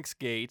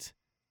 Comicsgate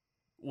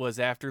was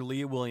after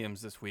Leah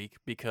Williams this week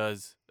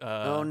because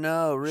oh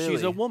no, really?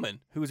 She's a woman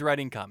who's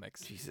writing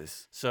comics.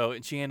 Jesus. So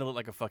and she handled it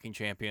like a fucking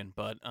champion.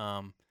 But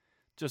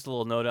just a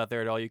little note out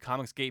there to all you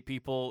Comicsgate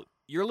people: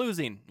 you're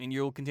losing, and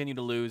you'll continue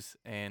to lose.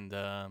 And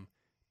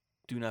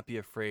do not be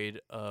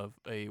afraid of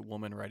a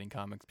woman writing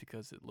comics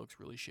because it looks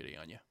really shitty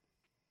on you.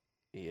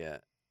 Yeah,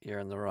 you're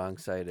on the wrong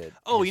side of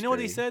Oh, history. You know what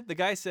he said? The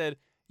guy said,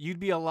 you'd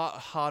be a lot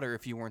hotter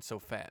if you weren't so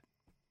fat.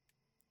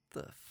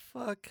 The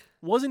fuck?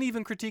 Wasn't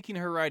even critiquing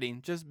her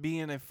writing, just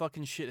being a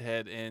fucking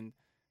shithead and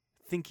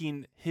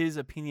thinking his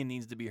opinion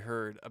needs to be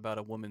heard about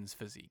a woman's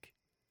physique,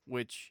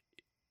 which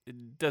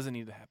it doesn't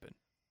need to happen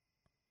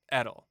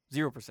at all.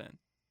 0%.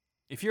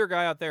 If you're a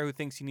guy out there who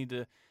thinks you need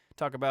to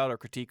talk about or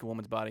critique a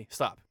woman's body,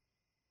 stop.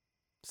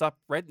 Stop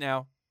right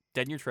now,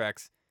 dead in your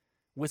tracks,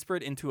 whisper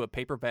it into a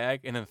paper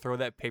bag, and then throw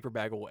that paper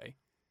bag away.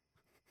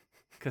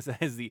 Because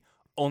that is the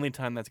only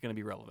time that's going to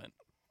be relevant.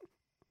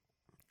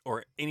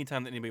 Or any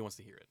time that anybody wants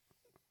to hear it.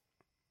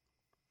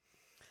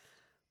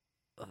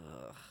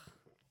 Ugh.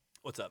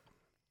 What's up?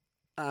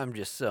 I'm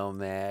just so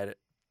mad.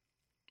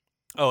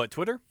 Oh, at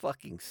Twitter?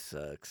 Fucking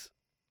sucks.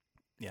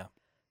 Yeah.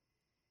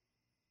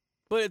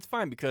 But it's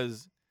fine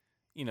because,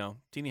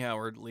 Teenie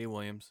Howard, Leah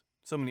Williams,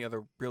 so many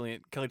other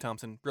brilliant, Kelly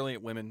Thompson,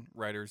 brilliant women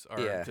writers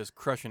are just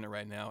crushing it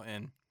right now.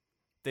 And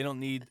they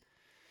don't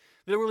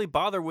really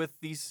bother with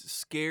these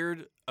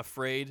scared,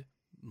 afraid,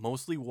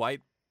 mostly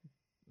white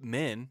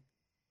men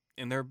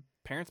in their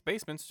parents'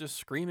 basements just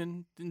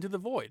screaming into the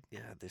void.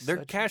 Yeah,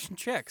 they're cashing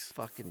checks.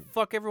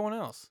 Fuck everyone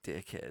else.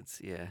 Dickheads,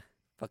 yeah.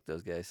 Fuck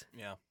those guys.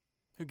 Yeah.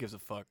 Who gives a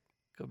fuck?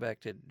 Go back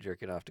to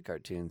jerking off to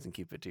cartoons and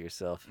keep it to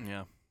yourself.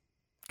 Yeah.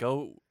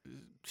 Go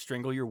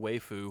strangle your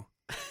waifu.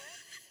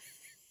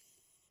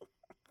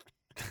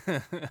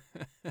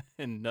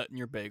 And nut in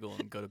your bagel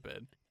and go to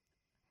bed.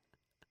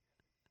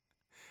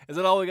 Is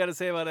that all we got to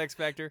say about X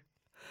Factor?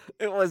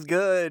 It was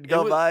good.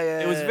 Go buy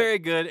it. It was very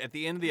good. At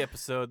the end of the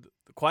episode,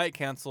 the Quiet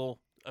Council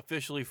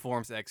officially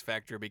forms X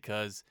Factor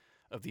because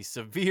of the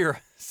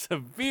severe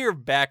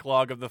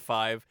backlog of the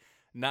 5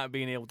 not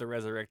being able to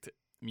resurrect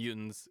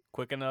mutants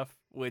quick enough,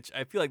 which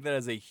I feel like that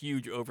is a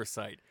huge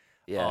oversight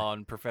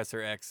on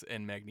Professor X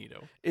and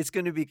Magneto. It's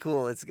going to be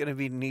cool. It's going to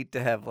be neat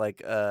to have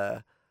like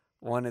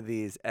one of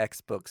these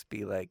X books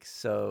be like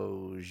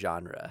so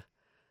genre.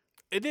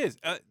 It is.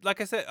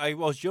 Like I said, I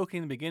was joking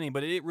in the beginning,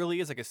 but it really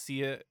is like a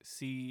CSI,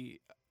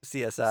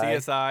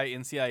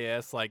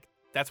 NCIS. Like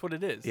that's what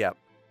it is. Yep.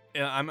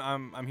 And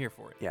I'm here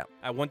for it. Yeah.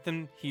 I want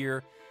them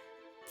here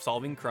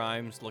solving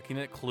crimes, looking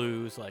at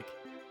clues. Like,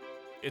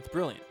 it's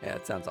brilliant. Yeah,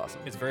 it sounds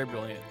awesome. It's very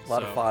brilliant. A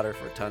lot of fodder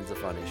for tons of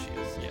fun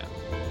issues. Yeah.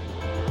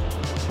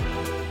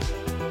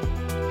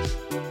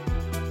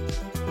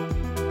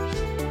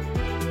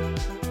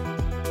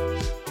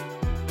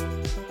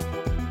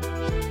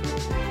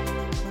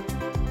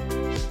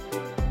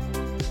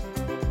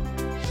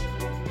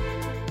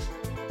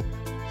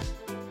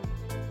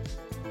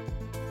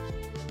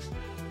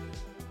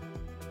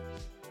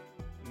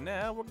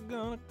 Now we're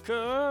gonna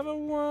cover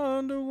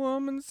Wonder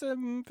Woman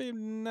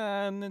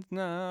 759. It's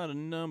not a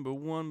number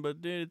 1, but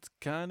it's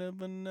kind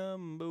of a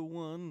number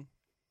 1.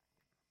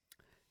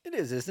 It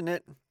is, isn't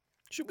it?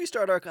 Should we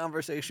start our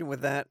conversation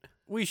with that?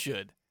 We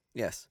should.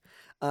 Yes.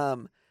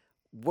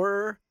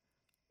 Were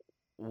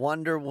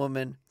Wonder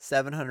Woman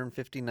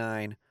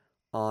 759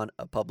 on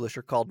a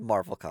publisher called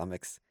Marvel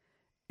Comics,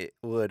 it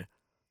would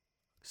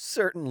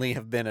certainly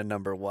have been a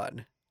number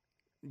 1.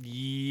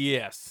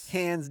 Yes.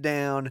 Hands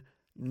down.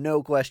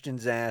 No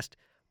questions asked.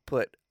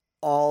 Put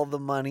all the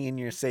money in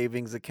your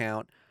savings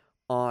account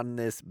on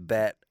this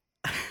bet.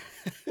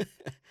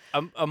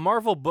 A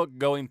Marvel book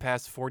going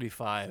past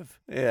 45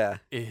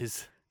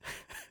 is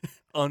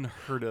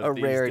unheard of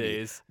these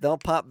days. They'll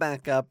pop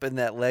back up in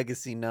that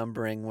legacy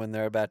numbering when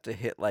they're about to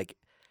hit like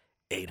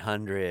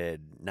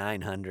 800,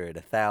 900,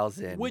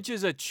 1,000. Which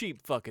is a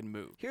cheap fucking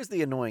move. Here's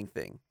the annoying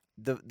thing.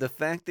 The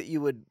fact that you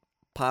would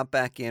pop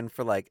back in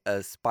for like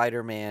a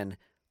Spider-Man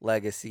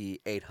Legacy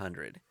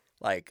 800.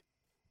 Like,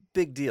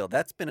 big deal.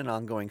 That's been an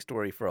ongoing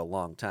story for a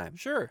long time.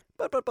 Sure.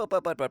 But.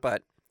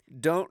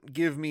 Don't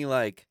give me,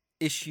 like,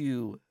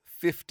 issue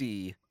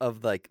 50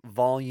 of, like,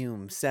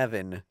 volume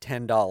 7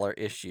 $10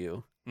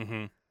 issue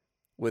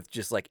with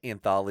just, like,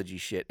 anthology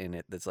shit in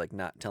it that's, like,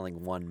 not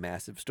telling one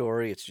massive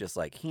story. It's just,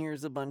 like,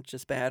 here's a bunch of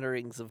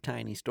spatterings of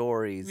tiny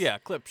stories. Yeah,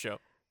 clip show.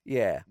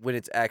 Yeah, when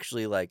it's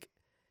actually, like,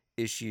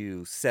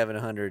 issue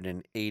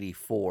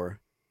 784.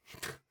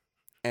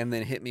 And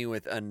then hit me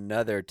with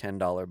another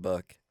 $10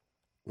 book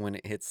when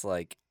it hits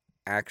like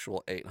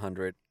actual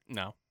 800.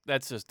 No,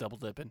 that's just double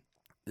dipping.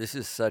 This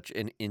is such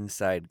an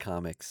Inside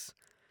Comics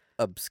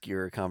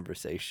obscure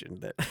conversation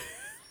that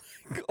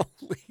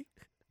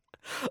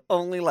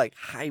only like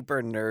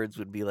hyper nerds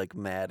would be like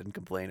mad and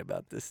complain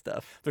about this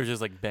stuff. They're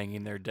just like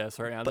banging their desks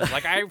right now. They're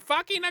like, I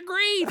fucking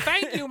agree.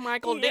 Thank you,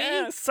 Michael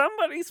D.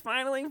 Somebody's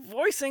finally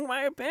voicing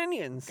my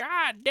opinions.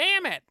 God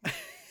damn it.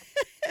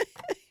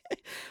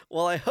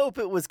 Well, I hope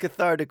it was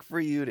cathartic for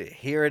you to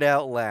hear it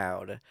out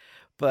loud.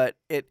 But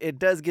it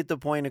does get the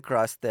point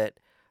across that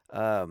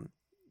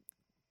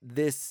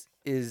this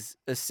is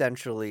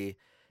essentially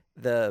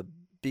the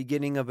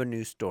beginning of a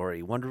new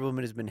story. Wonder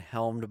Woman has been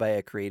helmed by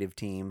a creative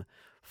team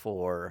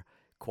for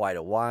quite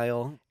a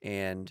while,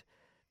 and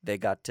they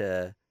got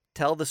to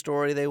tell the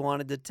story they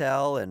wanted to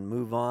tell and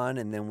move on.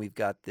 And then we've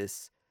got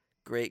this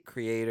great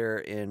creator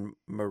in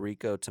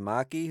Mariko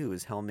Tamaki who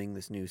is helming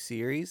this new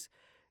series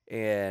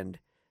and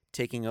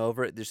taking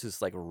over. This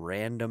is like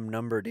random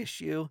numbered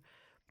issue,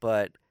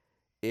 but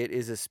it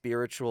is a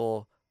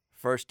spiritual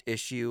first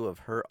issue of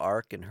her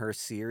arc and her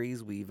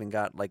series. We even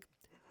got like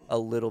a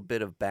little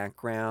bit of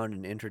background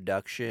and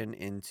introduction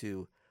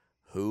into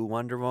who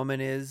Wonder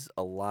Woman is.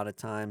 A lot of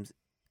times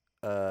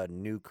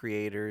new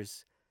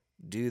creators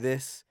do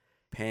this,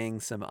 paying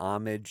some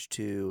homage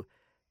to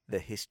the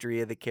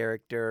history of the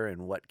character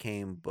and what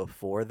came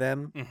before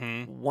them.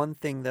 Mm-hmm. One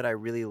thing that I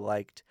really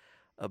liked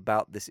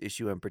about this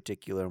issue in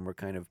particular, and we're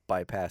kind of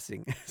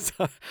bypassing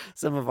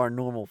some of our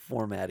normal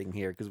formatting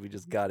here because we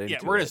just got into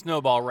it. Yeah, we're going to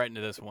snowball right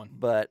into this one.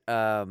 But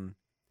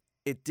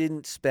it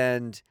didn't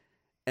spend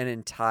an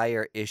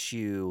entire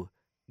issue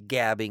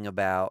gabbing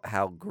about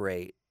how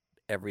great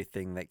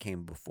everything that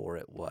came before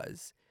it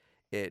was.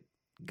 It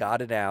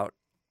got it out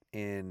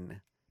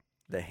in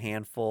the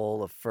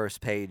handful of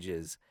first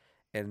pages,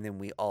 and then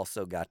we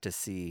also got to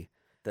see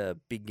the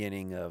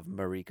beginning of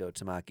Mariko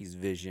Tamaki's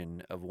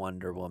vision of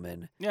Wonder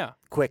Woman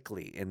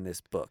quickly in this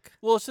book.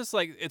 Well, it's just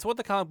like, it's what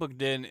the comic book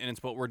did, and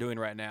it's what we're doing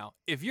right now.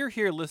 If you're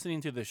here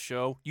listening to this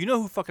show, you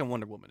know who fucking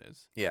Wonder Woman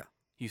is. Yeah.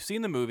 You've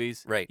seen the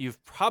movies. Right.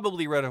 You've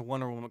probably read a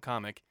Wonder Woman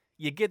comic.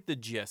 You get the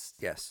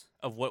gist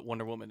of what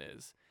Wonder Woman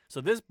is.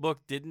 So this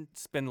book didn't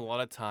spend a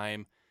lot of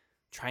time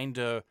trying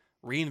to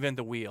reinvent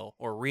the wheel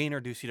or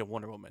reintroduce you to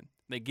Wonder Woman.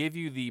 They give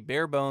you the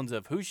bare bones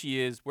of who she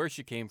is, where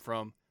she came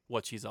from,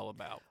 what she's all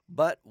about.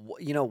 But,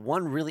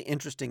 one really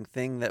interesting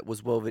thing that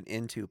was woven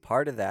into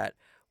part of that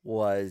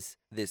was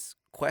this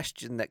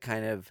question that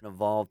kind of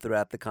evolved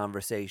throughout the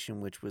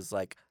conversation, which was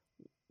like,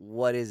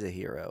 what is a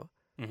hero?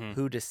 Mm-hmm.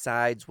 Who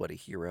decides what a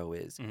hero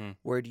is? Mm-hmm.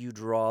 Where do you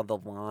draw the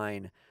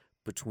line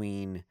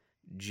between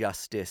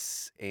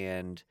justice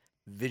and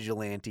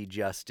vigilante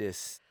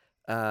justice?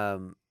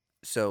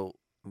 So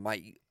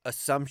my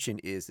assumption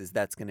is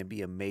that's going to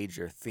be a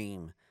major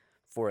theme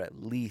for at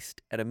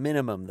least, at a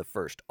minimum, the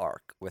first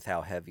arc with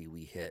how heavy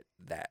we hit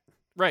that.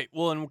 Right.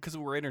 Well, and because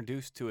we're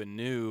introduced to a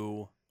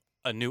new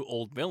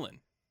old villain,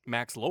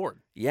 Max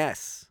Lord.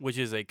 Yes. Which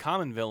is a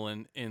common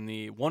villain in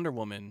the Wonder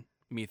Woman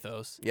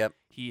mythos. Yep.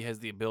 He has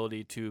the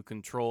ability to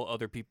control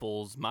other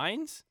people's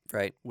minds.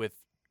 Right. With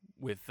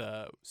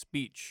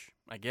speech,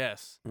 I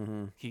guess.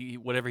 Mm-hmm. He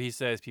whatever he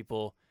says,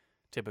 people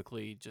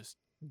typically just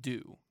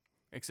do,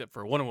 except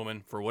for Wonder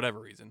Woman for whatever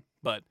reason.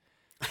 But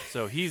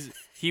so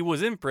he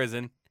was in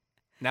prison.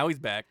 Now he's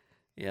back.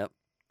 Yep.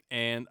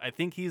 And I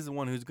think he's the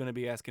one who's going to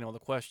be asking all the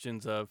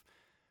questions of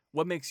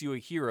what makes you a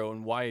hero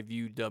and why have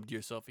you dubbed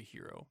yourself a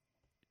hero?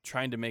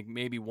 Trying to make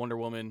maybe Wonder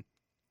Woman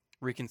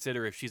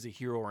reconsider if she's a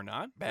hero or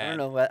not. I don't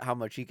know how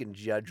much he can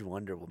judge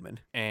Wonder Woman.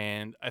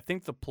 And I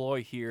think the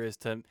ploy here is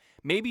to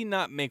maybe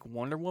not make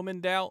Wonder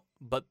Woman doubt,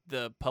 but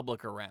the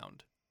public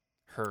around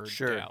her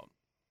doubt.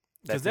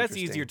 Because that's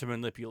easier to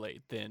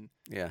manipulate than,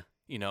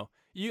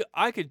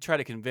 I could try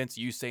to convince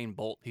Usain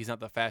Bolt he's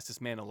not the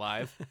fastest man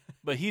alive,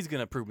 but he's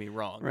going to prove me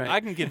wrong. Right. I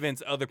can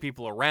convince other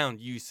people around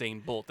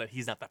Usain Bolt that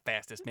he's not the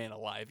fastest man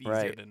alive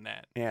easier than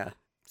that. Yeah.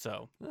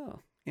 So. Oh,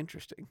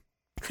 interesting.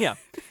 Yeah.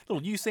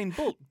 Little Usain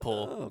Bolt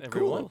pull, oh,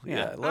 everyone. Cool.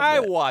 Yeah, I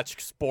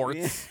watch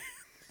sports.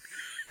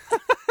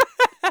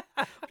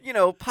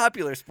 Yeah.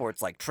 Popular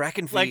sports like track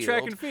and field. Like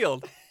track and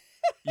field.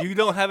 You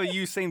don't have a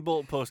Usain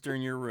Bolt poster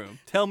in your room.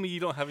 Tell me you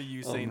don't have a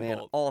Usain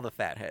Bolt. All the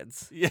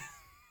fatheads. Yeah.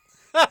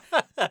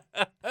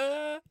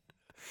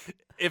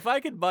 If I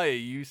could buy a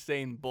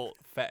Usain Bolt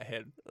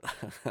fathead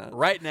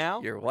right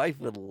now. Your wife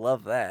would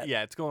love that.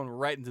 Yeah, it's going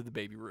right into the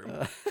baby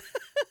room.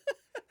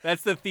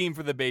 That's the theme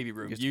for the baby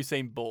room.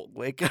 Usain Bolt.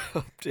 Wake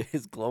up to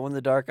his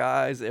glow-in-the-dark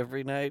eyes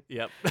every night.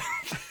 Yep.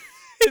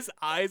 His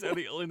eyes are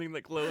the only thing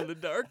that glow in the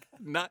dark.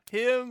 Not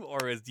him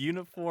or his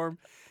uniform.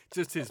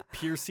 Just his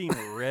piercing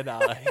red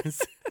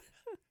eyes.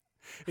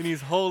 And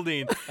he's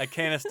holding a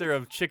canister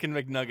of chicken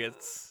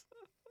McNuggets.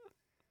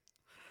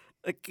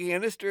 A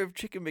canister of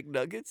chicken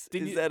McNuggets?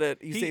 Is that a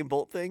Usain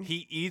Bolt thing?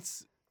 He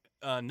eats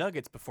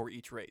nuggets before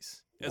each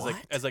race What?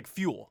 as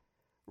fuel.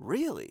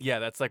 Really? Yeah,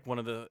 that's like one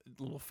of the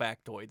little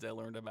factoids I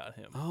learned about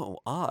him. Oh,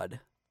 odd.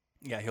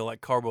 Yeah, he'll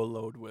carbo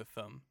load with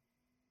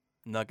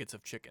nuggets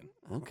of chicken.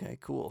 Okay,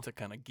 cool. To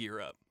kind of gear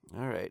up.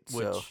 All right,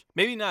 which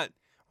maybe not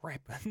right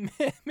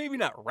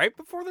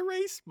before the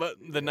race, but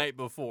the night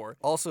before.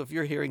 Also, if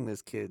you're hearing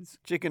this, kids,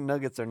 chicken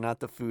nuggets are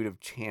not the food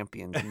of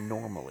champions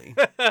normally.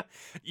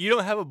 You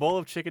don't have a bowl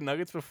of chicken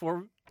nuggets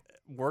before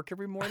work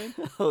every morning?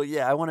 Oh,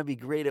 yeah, I want to be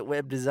great at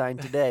web design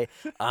today.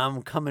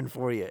 I'm coming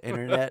for you,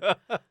 internet.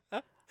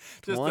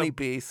 20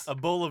 piece. A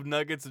bowl of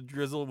nuggets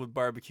drizzled with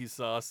barbecue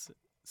sauce.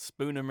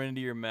 Spoon them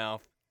into your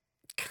mouth.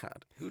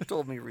 God, who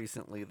told me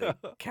recently they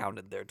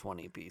counted their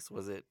 20 piece?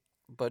 Was it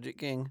Budget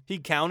King? He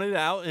counted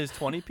out his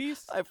 20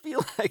 piece? I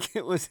feel like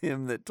it was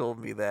him that told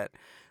me that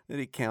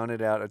he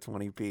counted out a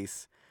 20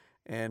 piece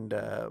and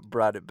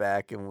brought it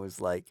back and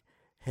was like,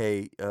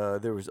 hey,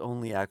 there was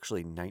only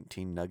actually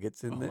 19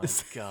 nuggets in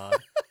this. Oh, my God.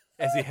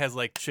 As he has,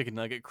 chicken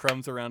nugget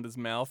crumbs around his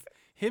mouth.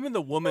 Him and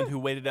the woman who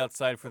waited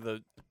outside for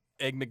the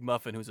Egg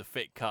McMuffin, who's a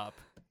fake cop.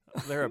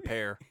 They're a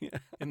pair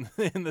in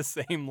the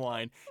same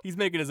line. He's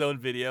making his own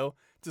video,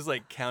 just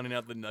counting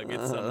out the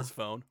nuggets on his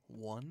phone.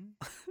 1,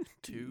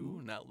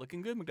 2, not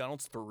looking good.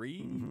 McDonald's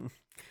 3. Mm-hmm.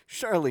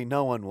 Surely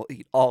no one will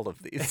eat all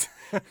of these.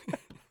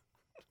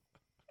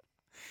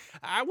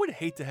 I would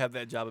hate to have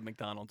that job at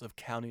McDonald's of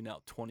counting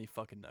out 20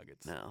 fucking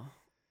nuggets. No.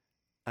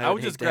 I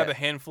would just grab a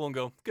handful and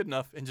go, good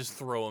enough, and just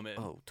throw them in.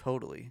 Oh,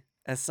 totally.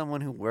 As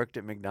someone who worked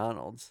at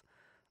McDonald's,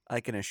 I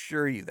can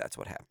assure you that's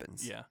what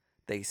happens. Yeah.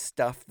 They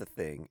stuff the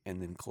thing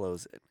and then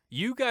close it.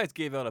 You guys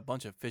gave out a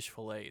bunch of fish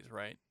fillets,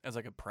 right? As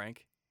a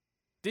prank.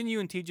 Didn't you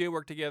and TJ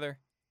work together?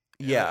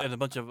 Yeah. And a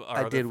bunch of our I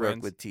other did friends.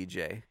 work with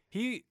TJ.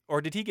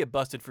 Did he get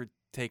busted for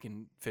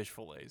taking fish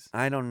fillets?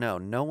 I don't know.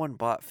 No one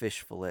bought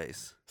fish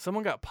fillets.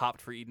 Someone got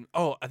popped for eating.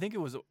 Oh, I think it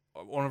was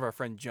one of our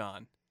friend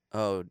John.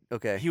 Oh,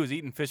 okay. He was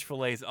eating fish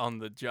fillets on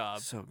the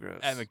job So gross.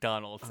 at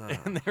McDonald's, Ugh.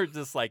 and they're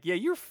just like, "Yeah,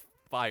 you're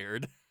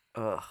fired."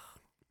 Ugh.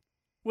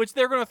 Which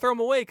they're going to throw him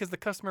away because the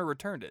customer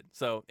returned it.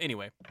 So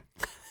anyway,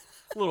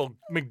 little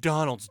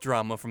McDonald's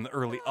drama from the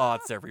early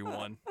aughts,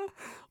 everyone.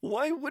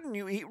 Why wouldn't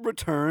you eat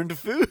returned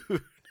food?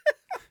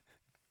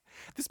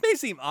 This may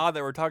seem odd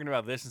that we're talking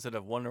about this instead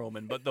of Wonder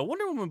Woman, but the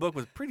Wonder Woman book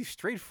was pretty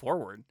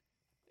straightforward.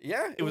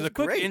 Yeah, It was a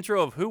quick great.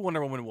 intro of who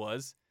Wonder Woman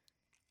was,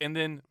 and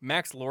then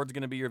Max Lord's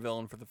going to be your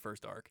villain for the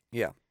first arc.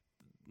 Yeah.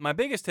 My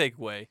biggest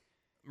takeaway,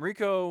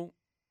 Mariko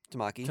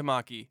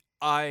Tamaki,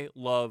 I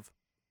love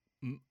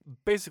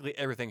basically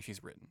everything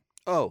she's written.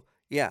 Oh,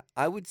 yeah.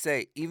 I would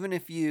say even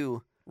if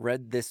you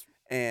read this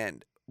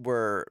and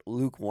were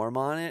lukewarm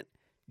on it,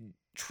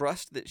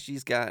 trust that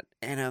she's got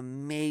an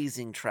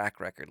amazing track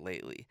record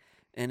lately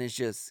and is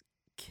just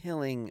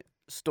killing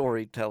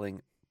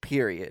storytelling,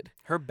 period.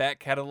 Her back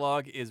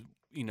catalog is,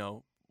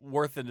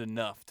 worth it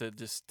enough to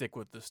just stick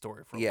with the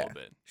story for a little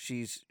bit.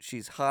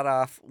 She's hot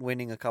off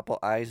winning a couple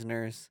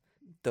Eisners.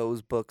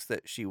 Those books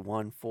that she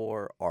won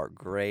for are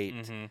great.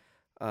 Mm-hmm.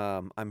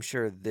 I'm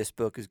sure this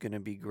book is going to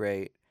be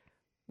great.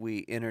 We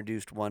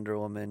introduced Wonder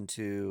Woman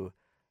to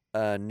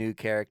a new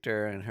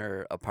character in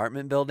her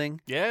apartment building.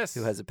 Yes.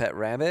 Who has a pet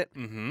rabbit.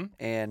 Mm-hmm.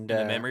 And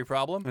a memory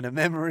problem. And a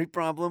memory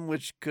problem,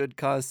 which could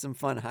cause some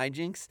fun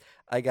hijinks.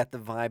 I got the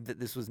vibe that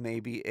this was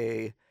maybe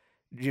a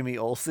Jimmy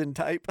Olsen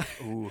type.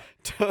 Ooh.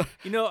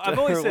 I've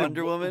always said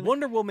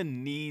Wonder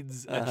Woman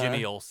needs a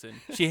Jimmy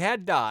Olsen. She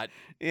had Dot.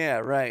 Yeah,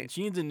 right.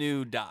 She needs a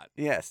new Dot.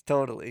 Yes,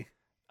 totally.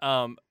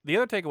 The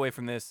other takeaway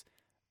from this,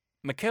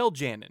 Mikhail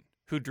Janin,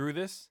 who drew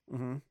this,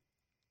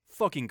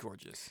 fucking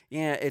gorgeous.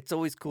 Yeah, it's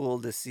always cool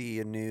to see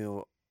a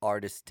new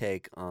artist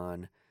take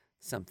on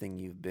something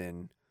you've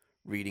been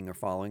reading or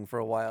following for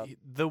a while.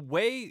 The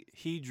way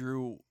he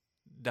drew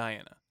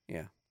Diana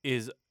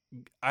is,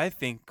 I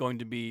think, going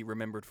to be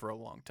remembered for a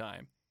long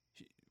time.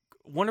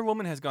 Wonder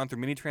Woman has gone through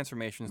many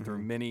transformations through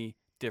many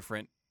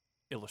different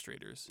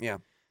illustrators. Yeah.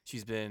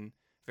 She's been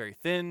very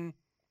thin,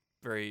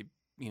 very,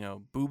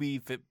 booby,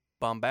 fit,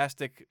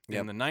 bombastic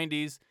in the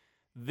 90s.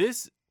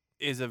 This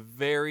is a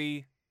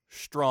very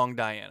strong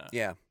Diana.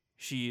 Yeah.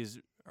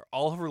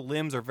 All of her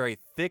limbs are very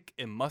thick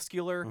and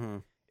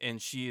muscular,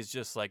 and she is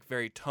just like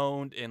very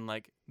toned and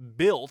like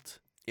built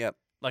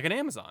like an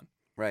Amazon.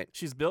 Right.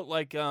 She's built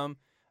like Cara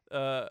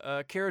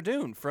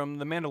Dune from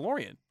The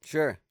Mandalorian.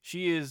 Sure.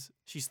 She's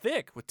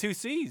thick with 2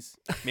 C's,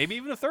 maybe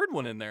even a third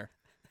one in there.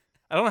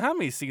 I don't know how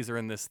many C's are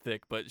in this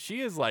thick, but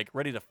she is like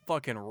ready to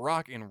fucking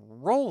rock and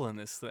roll in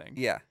this thing.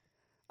 Yeah.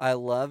 I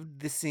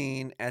loved the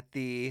scene at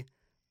the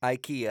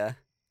IKEA.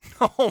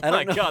 Oh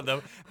my God,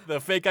 the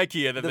fake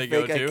IKEA that they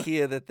go to. The fake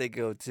IKEA that they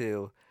go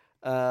to,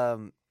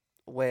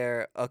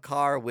 where a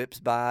car whips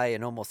by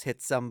and almost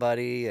hits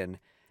somebody, and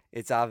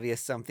it's obvious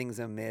something's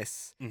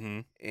amiss.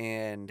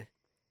 And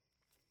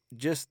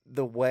just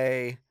the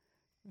way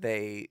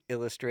they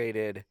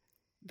illustrated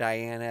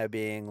Diana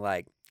being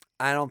like,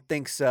 I don't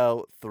think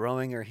so,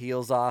 throwing her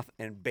heels off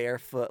and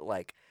barefoot,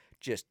 like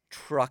just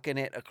trucking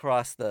it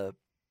across the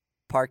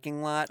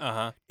parking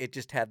lot. It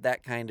just had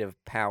that kind of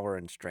power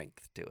and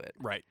strength to it.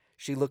 Right.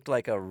 She looked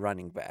like a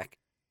running back.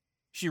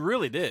 She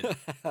really did.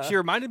 She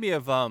reminded me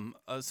of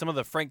some of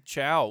the Frank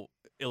Chow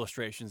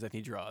illustrations that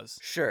he draws.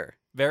 Sure.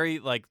 Very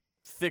like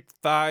thick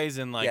thighs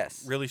and like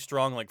really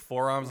strong like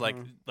forearms. Like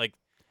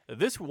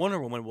this Wonder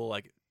Woman will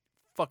like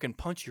fucking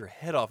punch your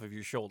head off of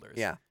your shoulders.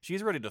 Yeah.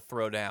 She's ready to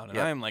throw down, and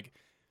I am like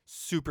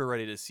super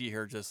ready to see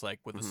her just like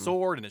with a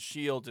sword and a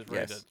shield, just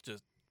ready to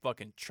just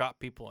fucking chop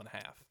people in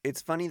half.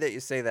 It's funny that you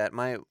say that.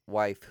 My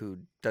wife, who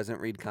doesn't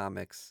read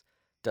comics,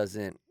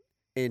 doesn't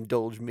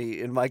indulge me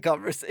in my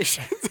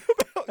conversations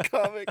about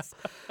comics.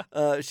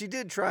 She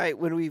did try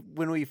when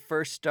we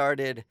first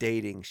started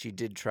dating. She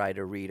did try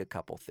to read a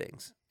couple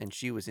things, and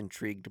she was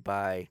intrigued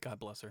by. God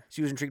bless her.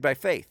 She was intrigued by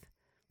Faith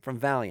from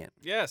Valiant.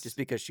 Yes. Just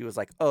because she was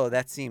like, oh,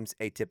 that seems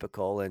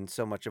atypical, and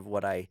so much of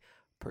what I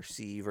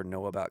perceive or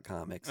know about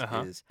comics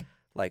is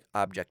like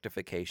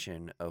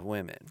objectification of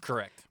women.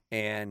 Correct.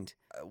 And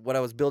what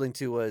I was building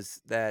to was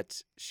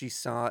that she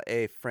saw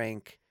a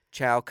Frank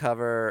Chow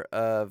cover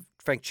of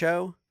Frank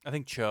Cho. I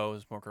think Cho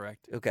is more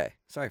correct. Okay.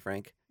 Sorry,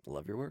 Frank.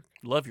 Love your work.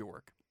 Love your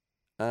work.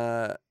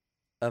 Of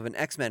an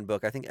X-Men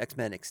book. I think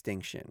X-Men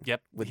Extinction.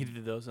 Yep. He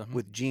did those.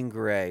 With Jean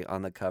Grey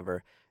on the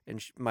cover.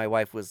 And my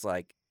wife was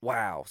like,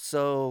 wow,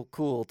 so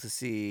cool to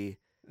see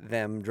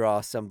them draw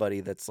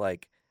somebody that's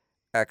like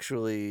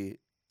actually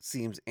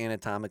seems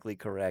anatomically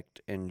correct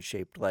and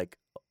shaped like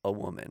a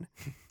woman.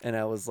 And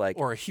I was like,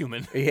 or a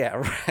human. Yeah,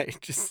 right.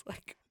 Just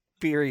like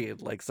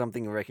period, like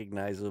something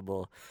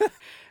recognizable.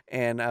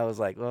 And I was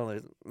like, well,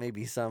 there's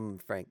maybe some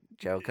Frank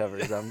Chow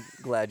covers I'm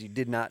glad you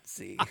did not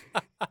see,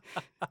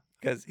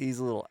 because he's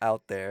a little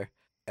out there.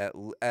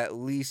 At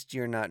least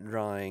you're not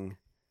drawing,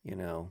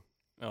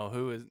 Oh,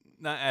 who is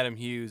not Adam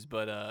Hughes,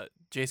 but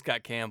J.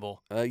 Scott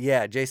Campbell.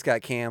 Yeah, J.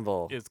 Scott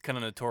Campbell is kind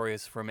of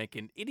notorious for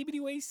making itty-bitty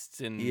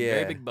waists and Yeah.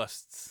 very big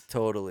busts.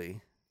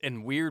 Totally.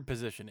 And weird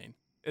positioning.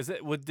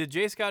 Did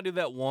J. Scott do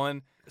that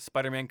one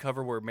Spider-Man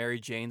cover where Mary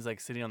Jane's like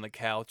sitting on the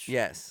couch?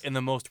 Yes. In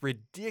the most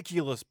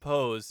ridiculous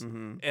pose.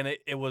 Mm-hmm. And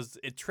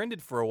it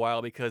trended for a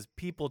while because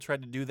people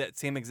tried to do that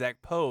same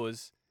exact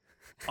pose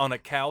on a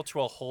couch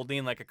while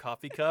holding like a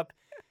coffee cup.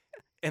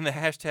 And the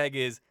hashtag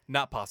is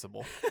not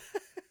possible.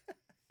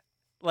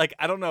 Like,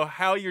 I don't know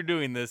how you're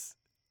doing this,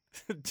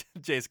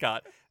 J.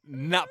 Scott.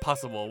 Not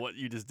possible what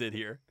you just did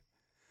here.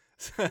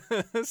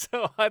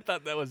 So I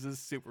thought that was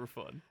just super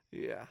fun.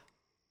 Yeah.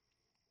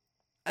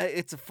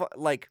 It's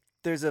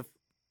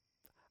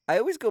I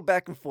always go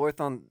back and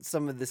forth on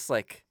some of this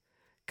like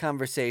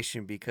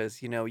conversation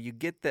because, you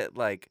get that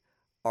like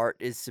art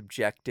is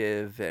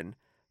subjective and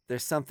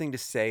there's something to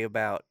say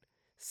about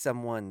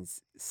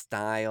someone's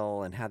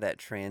style and how that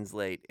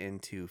translate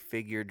into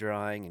figure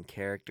drawing and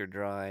character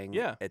drawing,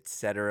 Yeah.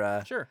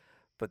 etc. Sure.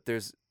 But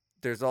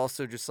there's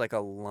also just like a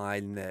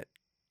line that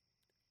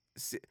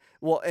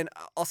and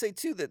I'll say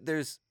too that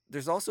there's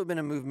also been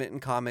a movement in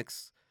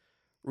comics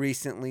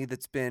recently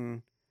that's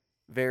been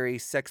very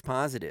sex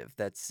positive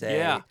that say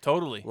Yeah,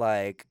 totally.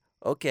 like,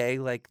 okay,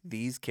 like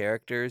these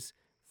characters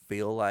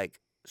feel like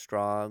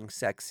strong,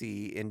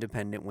 sexy,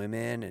 independent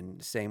women,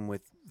 and same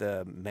with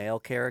the male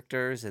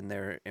characters, and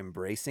they're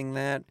embracing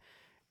that.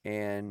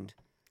 And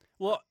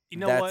well, you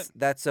know what?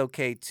 That's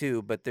okay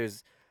too, but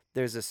there's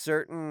a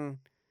certain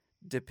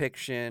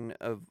depiction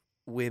of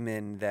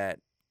women that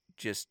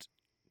just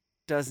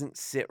doesn't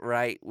sit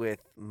right with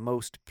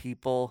most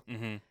people.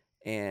 Mm-hmm.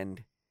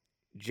 And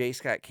J.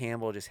 Scott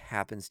Campbell just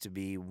happens to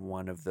be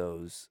one of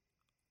those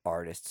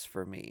artists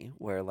for me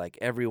where like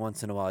every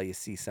once in a while you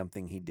see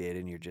something he did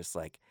and you're just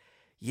like,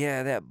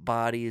 yeah, that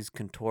body is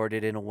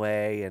contorted in a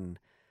way and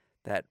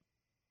that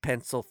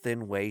pencil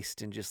thin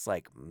waist and just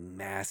like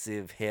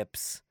massive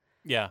hips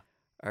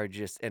are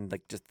just, and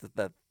like just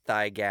the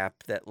thigh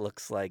gap that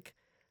looks like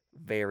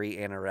very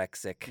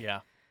anorexic.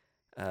 Yeah.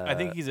 I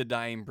think he's a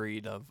dying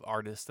breed of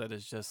artists that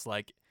is just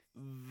like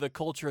the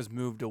culture has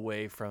moved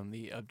away from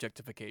the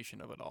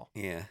objectification of it all.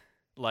 Yeah.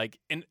 Like,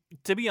 and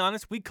to be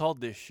honest, we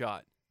called this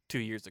shot 2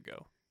 years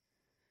ago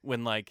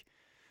when like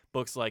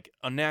books like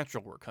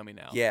Unnatural were coming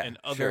out and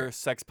other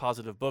sex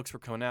positive books were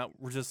coming out.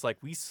 We're just like,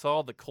 we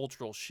saw the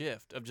cultural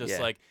shift of just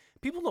like,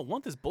 people don't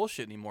want this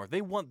bullshit anymore.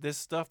 They want this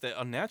stuff that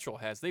Unnatural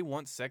has. They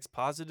want sex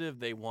positive.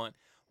 They want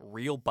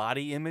real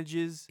body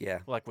images. Yeah.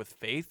 Like with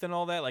faith and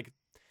all that. Like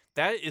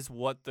that is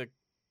what the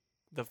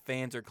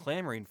fans are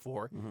clamoring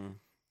for. Mm-hmm.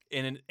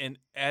 And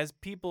as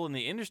people in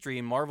the industry,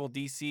 in Marvel,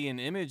 DC, and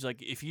Image,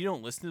 like if you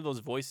don't listen to those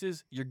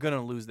voices, you're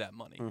gonna lose that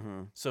money.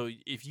 Mm-hmm. So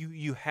if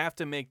you have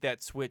to make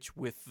that switch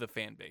with the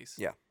fan base.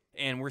 Yeah.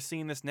 And we're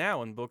seeing this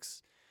now in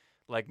books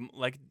like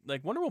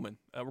Wonder Woman.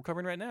 We're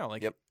covering right now.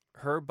 Like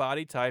her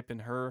body type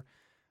and her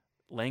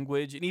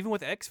language, and even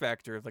with X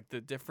Factor, like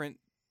the different,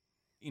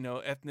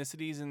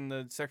 ethnicities and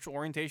the sexual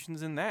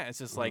orientations in that. It's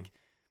just like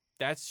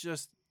that's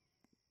just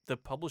the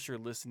publisher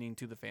listening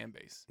to the fan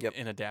base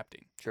and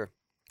adapting. Sure.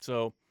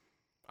 So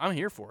I'm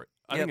here for it.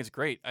 I think it's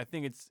great. I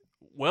think it's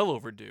well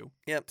overdue.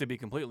 To be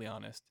completely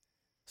honest.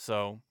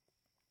 So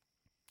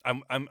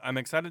I'm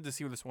excited to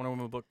see where this Wonder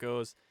Woman book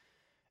goes.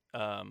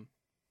 Is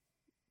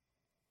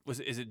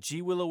it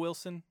G. Willow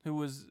Wilson who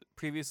was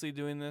previously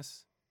doing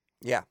this?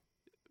 Yeah.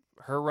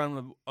 Her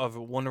run of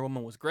Wonder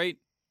Woman was great.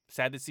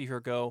 Sad to see her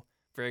go.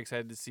 Very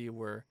excited to see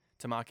where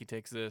Tamaki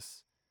takes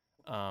this.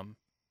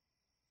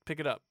 Pick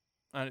it up.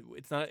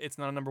 It's not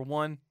a number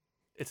one.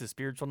 It's a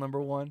spiritual number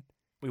one.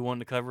 We wanted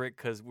to cover it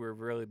because we're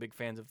really big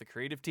fans of the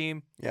creative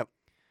team. Yep.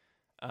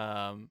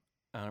 I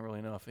don't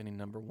really know if any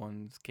number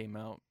ones came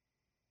out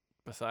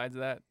besides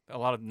that. A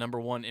lot of number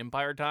one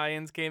Empire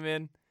tie-ins came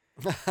in,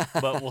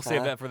 but we'll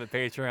save that for the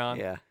Patreon.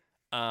 Yeah.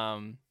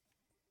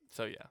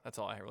 So yeah, that's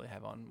all I really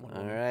have on Wonder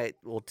All Woman. right.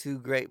 Well, 2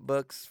 great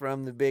books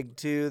from the Big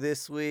Two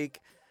this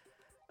week.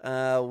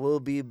 We'll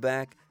be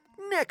back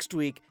next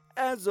week,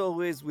 as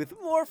always, with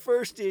more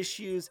first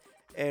issues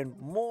and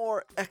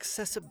more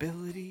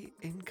accessibility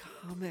in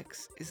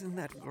comics. Isn't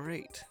that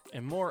great?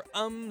 And more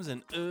ums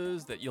and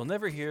uhs that you'll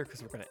never hear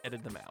because we're going to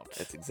edit them out.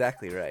 That's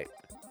exactly right.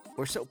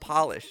 We're so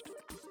polished.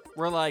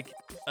 We're like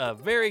a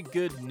very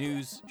good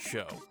news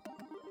show.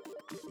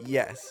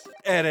 Yes.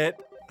 Edit.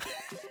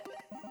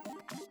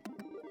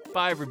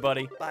 Bye,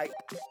 everybody. Bye.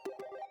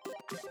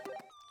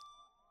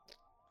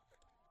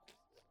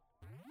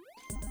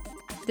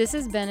 This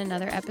has been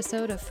another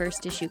episode of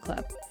First Issue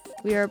Club.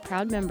 We are a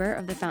proud member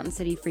of the Fountain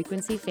City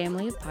Frequency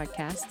family of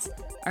podcasts.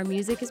 Our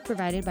music is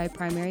provided by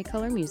Primary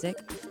Color Music.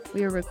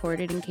 We are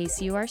recorded in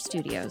KCUR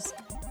Studios.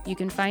 You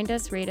can find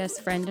us, rate us,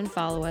 friend, and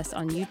follow us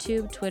on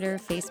YouTube, Twitter,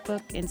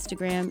 Facebook,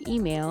 Instagram,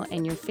 email,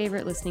 and your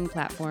favorite listening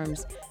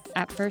platforms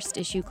at First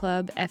Issue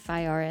Club,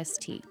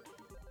 FIRST.